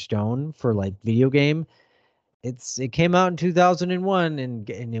Sorcerer's Stone for like video game, it came out in 2001 and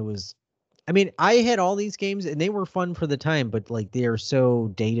it was I mean, I had all these games and they were fun for the time, but like they are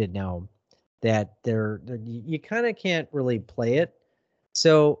so dated now that they're you kind of can't really play it.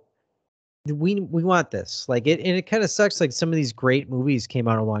 So we want this. Like it kind of sucks. Like some of these great movies came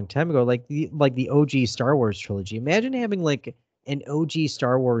out a long time ago, like the OG Star Wars trilogy. Imagine having like an OG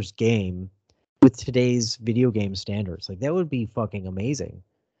Star Wars game with today's video game standards. Like that would be fucking amazing.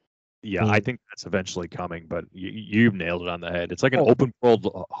 Yeah, I mean, think that's eventually coming, but you've nailed it on the head. It's like an Oh. open world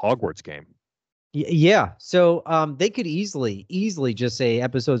Hogwarts game. Yeah. So they could easily just say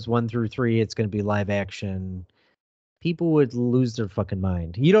episodes 1 through 3, it's going to be live action. People would lose their fucking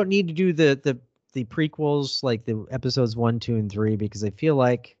mind. You don't need to do the prequels like the episodes 1, 2, and 3 because I feel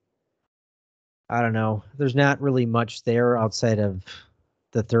like I don't know. There's not really much there outside of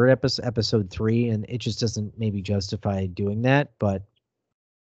the third episode 3, and it just doesn't maybe justify doing that. But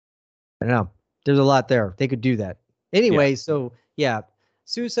I don't know. There's a lot there. They could do that. Anyway, so yeah,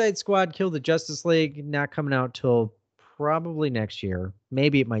 Suicide Squad Kill the Justice League not coming out till probably next year.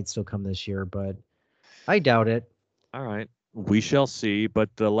 Maybe it might still come this year, but I doubt it. All right. We shall see. But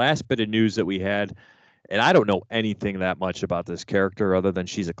the last bit of news that we had, and I don't know anything that much about this character other than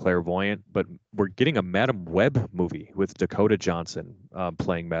she's a clairvoyant, but we're getting a Madam Web movie with Dakota Johnson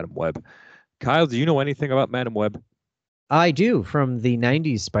playing Madam Web. Kyle, do you know anything about Madam Web? I do from the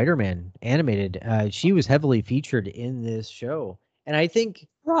 90s Spider-Man animated. She was heavily featured in this show. And I think,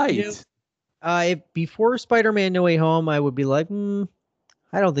 Right. you know, if before Spider-Man No Way Home, I would be like,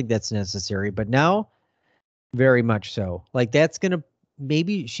 I don't think that's necessary. But now, very much so. Like that's going to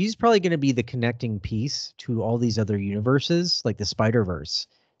maybe she's probably going to be the connecting piece to all these other universes, like the Spider-Verse.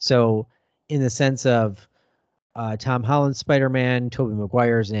 So in the sense of Tom Holland's Spider-Man, Tobey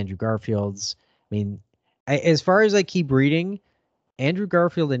Maguire's, and Andrew Garfield's. I mean, as far as I keep reading, Andrew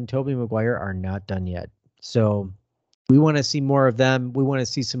Garfield and Tobey Maguire are not done yet. So we want to see more of them. We want to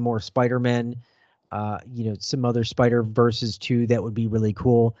see some more Spider-Men. Some other Spider-Verses too. That would be really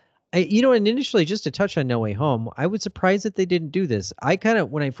cool. And initially, just to touch on No Way Home, I was surprised that they didn't do this. I kind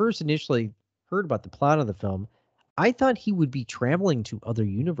of, when I first initially heard about the plot of the film, I thought he would be traveling to other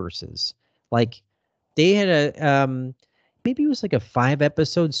universes. Like they had maybe it was like a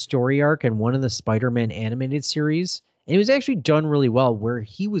 5-episode story arc in one of the Spider-Man animated series. And it was actually done really well where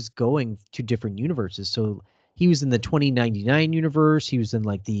he was going to different universes. So he was in the 2099 universe. He was in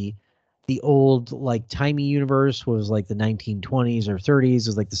like the old like timey universe was like the 1920s or 30s. It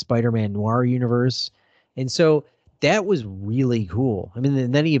was like the Spider-Man noir universe. And so that was really cool. I mean,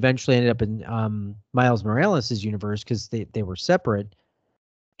 and then he eventually ended up in Miles Morales' universe because they were separate.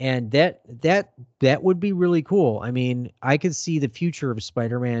 And that would be really cool. I mean, I could see the future of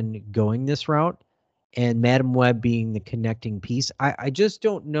Spider-Man going this route and Madam Web being the connecting piece. I just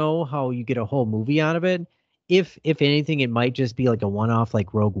don't know how you get a whole movie out of it. If anything, it might just be like a one-off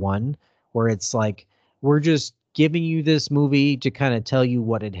like Rogue One, where it's like we're just giving you this movie to kind of tell you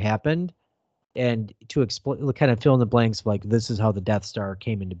what had happened and to explain, kind of fill in the blanks of like this is how the Death Star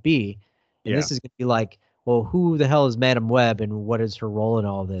came into be. And this is going to be like, well, who the hell is Madam Web and what is her role in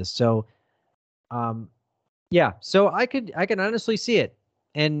all this? So, yeah, so I can honestly see it,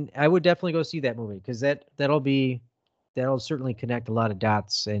 and I would definitely go see that movie because that'll certainly connect a lot of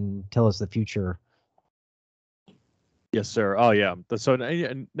dots and tell us the future. Yes, sir. Oh, yeah. So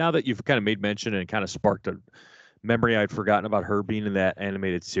now that you've kind of made mention and kind of sparked a memory I'd forgotten about her being in that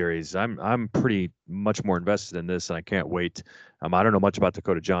animated series, I'm pretty much more invested in this, and I can't wait. I don't know much about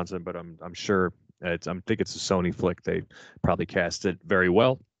Dakota Johnson, but I'm sure I think it's a Sony flick. They probably cast it very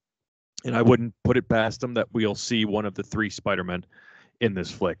well, and I wouldn't put it past them that we'll see one of the 3 Spider-Men in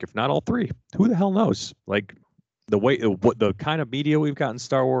this flick, if not all 3. Who the hell knows? Like what the kind of media we've gotten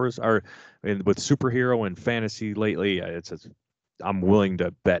Star Wars are with superhero and fantasy lately, I'm willing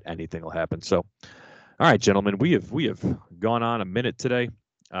to bet anything will happen. So, all right, gentlemen, we have gone on a minute today,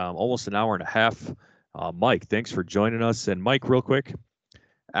 almost an hour and a half. Mike, thanks for joining us. And Mike, real quick,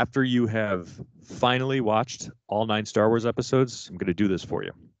 after you have finally watched all 9 Star Wars episodes, I'm going to do this for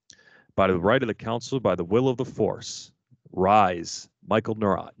you. By the right of the council, by the will of the Force, rise, Michael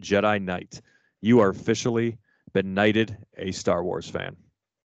Nura, Jedi Knight. You are officially been knighted a Star Wars fan.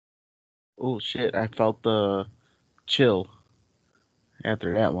 Oh shit! I felt the chill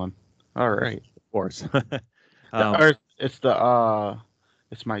after that one. All right. Of course. It's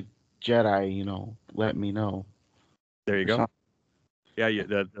my Jedi. Let me know. There you go. Yeah,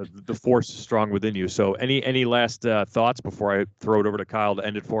 the Force is strong within you. So, any last thoughts before I throw it over to Kyle to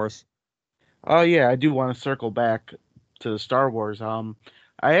end it for us? Oh yeah, I do want to circle back to the Star Wars.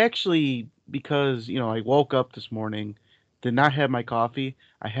 I actually, because I woke up this morning, did not have my coffee.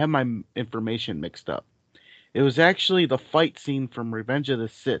 I had my information mixed up. It was actually the fight scene from Revenge of the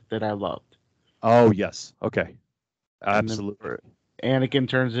Sith that I loved. Oh yes. Okay. And then Absolutely. where Anakin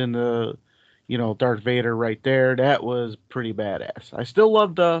turns into, Darth Vader right there. That was pretty badass. I still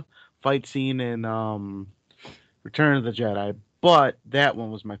love the fight scene in Return of the Jedi, but that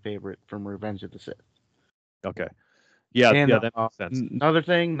one was my favorite from Revenge of the Sith. Okay. Yeah. And Yeah. That makes sense. another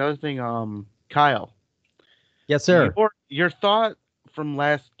thing, Kyle, Yes, sir. your thought from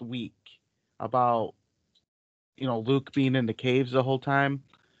last week about Luke being in the caves the whole time.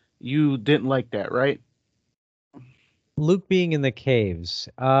 You didn't like that, right? Luke being in the caves.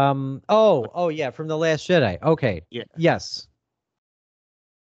 Oh yeah, from the Last Jedi. Okay. Yeah. Yes.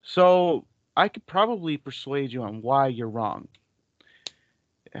 So I could probably persuade you on why you're wrong.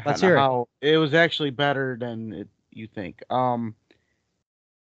 Let's And hear it. how it was actually better than you think.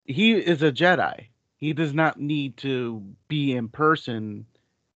 He is a Jedi. He does not need to be in person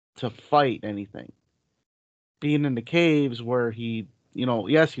to fight anything. Being in the caves where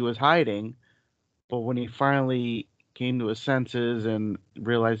yes, he was hiding, but when he finally came to his senses and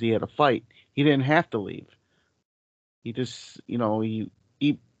realized he had a fight, he didn't have to leave. He just, he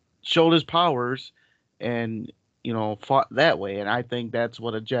showed his powers and, fought that way. And I think that's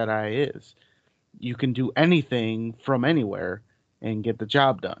what a Jedi is. You can do anything from anywhere and get the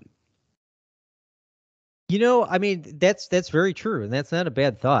job done. I mean, that's very true, and that's not a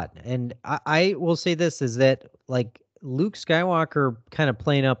bad thought. And I will say this is that like Luke Skywalker kind of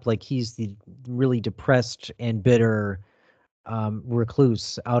playing up like he's the really depressed and bitter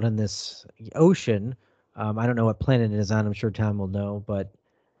recluse out on this ocean. I don't know what planet it is on. I'm sure Tom will know, but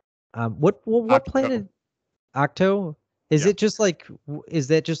what Octo. planet? Octo? Is Yeah. it just like is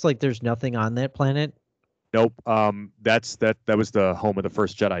that just like there's nothing on that planet? Nope. That was the home of the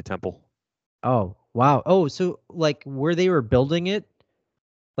first Jedi Temple. Oh, wow. Oh, so like where they were building it,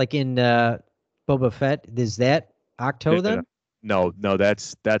 like in Boba Fett, is that No, Octo no, no. then? No,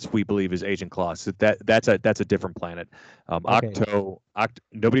 that's we believe is Agent Claus. So that's a different planet. Okay.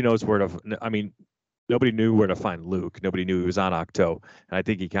 Nobody knows where to. I mean, nobody knew where to find Luke. Nobody knew he was on Octo, and I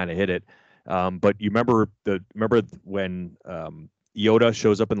think he kind of hit it. But you remember when Yoda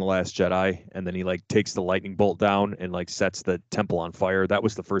shows up in the Last Jedi, and then he like takes the lightning bolt down and like sets the temple on fire. That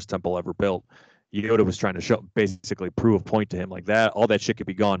was the first temple ever built. Yoda was trying to basically prove a point to him like that. All that shit could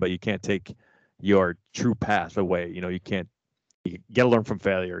be gone, but you can't take your true path away. You can't. You got to learn from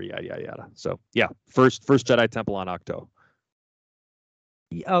failure. Yada yada yada. So yeah, first Jedi Temple on Octo.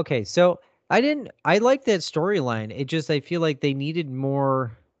 Okay, so I like that storyline. It just I feel like they needed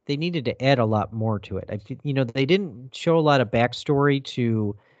more. They needed to add a lot more to it. They didn't show a lot of backstory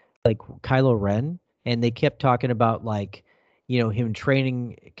to like Kylo Ren, and they kept talking about like him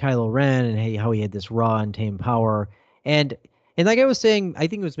training Kylo Ren and how he had this raw and tame power. And like I was saying, I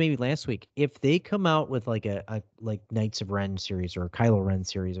think it was maybe last week, if they come out with like a like Knights of Ren series or a Kylo Ren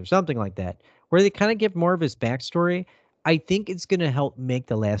series or something like that, where they kind of give more of his backstory, I think it's going to help make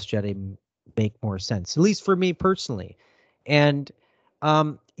The Last Jedi make more sense, at least for me personally. And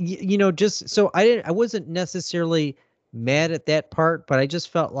just so I wasn't necessarily mad at that part, but I just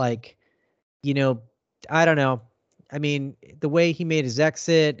felt like, you know, I don't know. I mean, the way he made his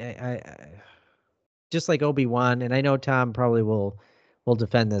exit, I just like Obi-Wan, and I know Tom probably will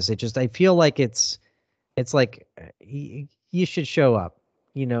defend this. It just I feel like it's like you should show up.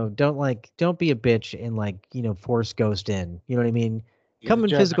 Don't be a bitch and like force Ghost in. You know what I mean? He's a Come in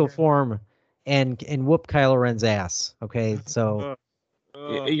Jedi. physical form and whoop Kylo Ren's ass. Okay, so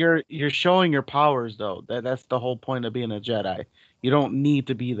You're showing your powers though. That's the whole point of being a Jedi. You don't need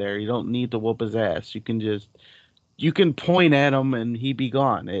to be there. You don't need to whoop his ass. You can point at him and he be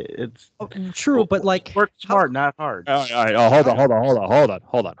gone. It's true, but like work how? smart, not hard. All right. Oh, hold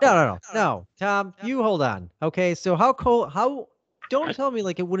on. No, Tom, you hold on. Okay, so how cool? How? Don't tell me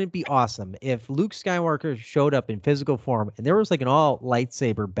like it wouldn't be awesome if Luke Skywalker showed up in physical form and there was like an all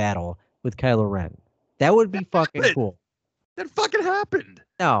lightsaber battle with Kylo Ren. That would be fucking cool. That fucking happened.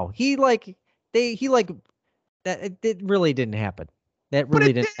 No, he like that. It really didn't happen. That But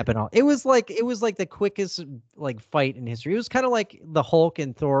really it didn't did. happen at all. It was like the quickest like fight in history. It was kind of like the Hulk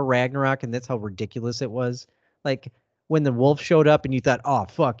and Thor Ragnarok, and that's how ridiculous it was. Like when the wolf showed up, and you thought, "Oh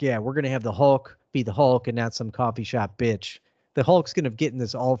fuck yeah, we're gonna have the Hulk be the Hulk and not some coffee shop bitch." The Hulk's gonna get in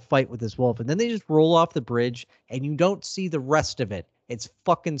this all fight with this wolf, and then they just roll off the bridge, and you don't see the rest of it. It's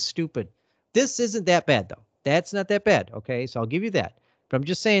fucking stupid. This isn't that bad though. That's not that bad. Okay, so I'll give you that. But I'm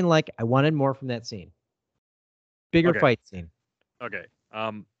just saying, like, I wanted more from that scene. Bigger Okay. fight scene. Okay.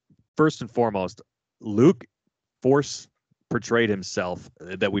 First and foremost, Luke Force portrayed himself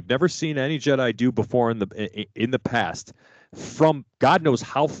that we've never seen any Jedi do before in the past. From God knows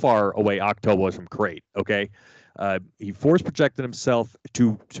how far away Octo was from Crate. Okay. He force projected himself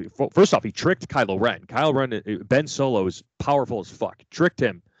to first off, he tricked Kylo Ren. Kylo Ren, Ben Solo is powerful as fuck. Tricked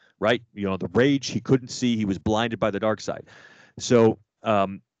him, right? You know, the rage he couldn't see. He was blinded by the dark side. So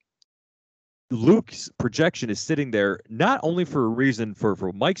Luke's projection is sitting there not only for a reason for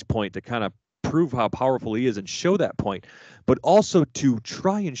Mike's point to kind of prove how powerful he is and show that point, but also to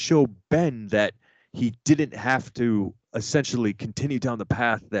try and show Ben that he didn't have to essentially continue down the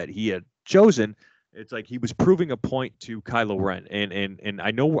path that he had chosen. It's like he was proving a point to Kylo Ren, and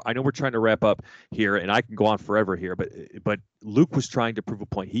I know we're trying to wrap up here, and I can go on forever here, but Luke was trying to prove a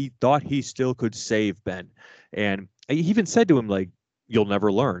point. He thought he still could save Ben, and he even said to him, like, you'll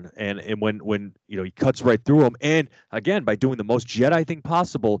never learn. And when you know, he cuts right through him, and again, by doing the most Jedi thing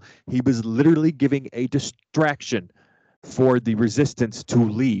possible, he was literally giving a distraction for the Resistance to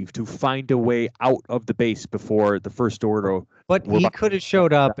leave, to find a way out of the base before the First Order. But he could have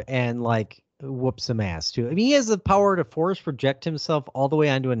showed up and like whoop some ass too. I mean, he has the power to force project himself all the way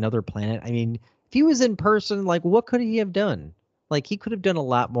onto another planet. I mean, if he was in person, like, what could he have done? Like, he could have done a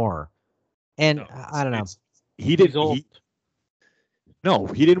lot more. And no, I don't know. He didn't. No,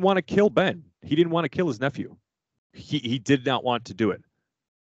 he didn't want to kill Ben. He didn't want to kill his nephew. He did not want to do it.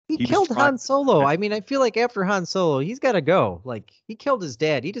 He killed Han Solo. I mean, I feel like after Han Solo, he's got to go. Like, he killed his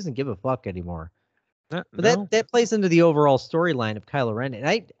dad. He doesn't give a fuck anymore. But that plays into the overall storyline of Kylo Ren. And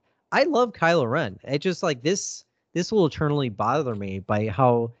I love Kylo Ren. It just like this will eternally bother me by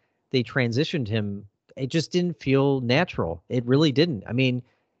how they transitioned him. It just didn't feel natural. It really didn't. I mean,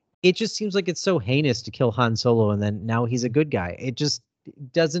 it just seems like it's so heinous to kill Han Solo and then now he's a good guy. It just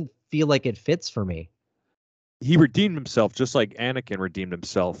doesn't feel like it fits for me. He redeemed himself just like Anakin redeemed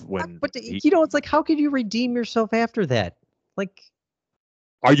himself when. But you know, it's like, how could you redeem yourself after that? Like,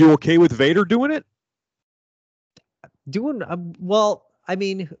 are you okay with Vader doing it? Well, I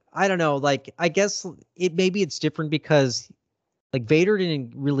mean, I don't know. Like, I guess maybe it's different because, like, Vader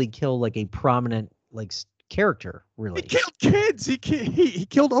didn't really kill like a prominent like character. Really, he killed kids. He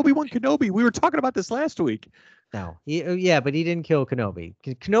killed Obi-Wan Kenobi. We were talking about this last week. No, yeah, but he didn't kill Kenobi.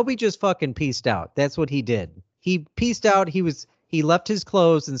 Kenobi just fucking peaced out. That's what he did. He peaced out. He left his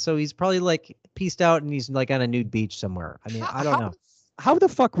clothes, and so he's probably like peaced out, and he's like on a nude beach somewhere. I mean, I don't know. How the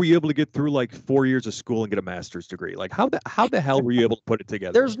fuck were you able to get through like 4 years of school and get a master's degree? Like, how the hell were you able to put it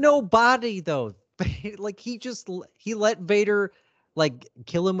together? There's no body though. Like, he let Vader like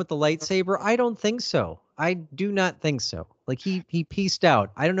kill him with the lightsaber. I don't think so. I do not think so. Like, he peaced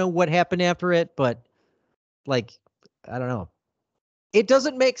out. I don't know what happened after it, but like, I don't know. It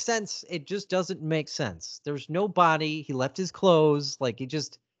doesn't make sense. It just doesn't make sense. There's no body. He left his clothes. Like, he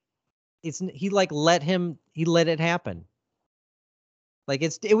let it happen. Like,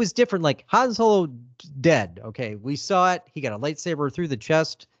 it was different. Like, Han Solo dead. Okay, we saw it. He got a lightsaber through the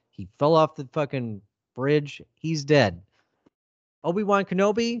chest. He fell off the fucking bridge. He's dead. Obi-Wan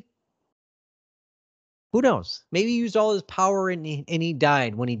Kenobi, who knows? Maybe he used all his power and he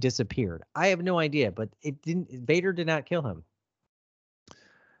died when he disappeared. I have no idea, but Vader did not kill him.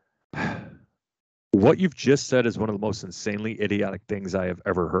 What you've just said is one of the most insanely idiotic things I have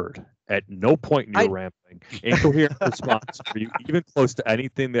ever heard. At no point in your rambling, incoherent response for you even close to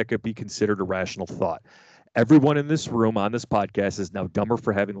anything that could be considered a rational thought. Everyone in this room on this podcast is now dumber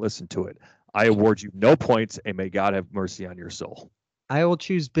for having listened to it. I award you no points, and may God have mercy on your soul. I will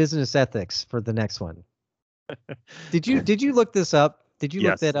choose business ethics for the next one. Did you look this up? Did you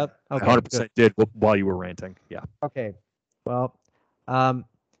look that up? Okay, 100% did while you were ranting. Yeah. Okay. Well,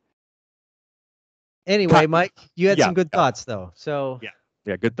 anyway, Mike, you had some good thoughts though. So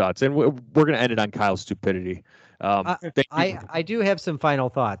yeah, good thoughts, and we're going to end it on Kyle's stupidity. I do have some final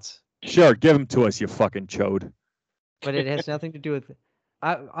thoughts. Sure, give them to us, you fucking chode. But it has nothing to do with.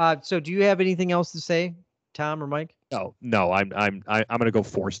 So do you have anything else to say, Tom or Mike? No. I'm going to go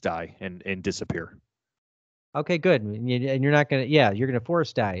force die and disappear. Okay, good. And you're not gonna. Yeah, you're gonna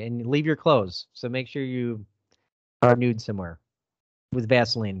force die and leave your clothes. So make sure you are nude somewhere with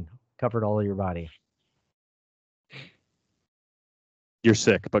Vaseline covered all of your body. You're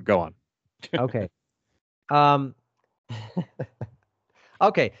sick, but go on. Okay.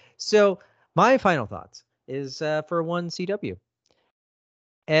 Okay. So my final thoughts is for one CW.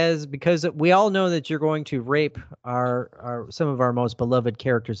 Because we all know that you're going to rape some of our most beloved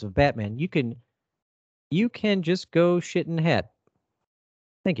characters of Batman, you can just go shit in the head.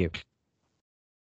 Thank you.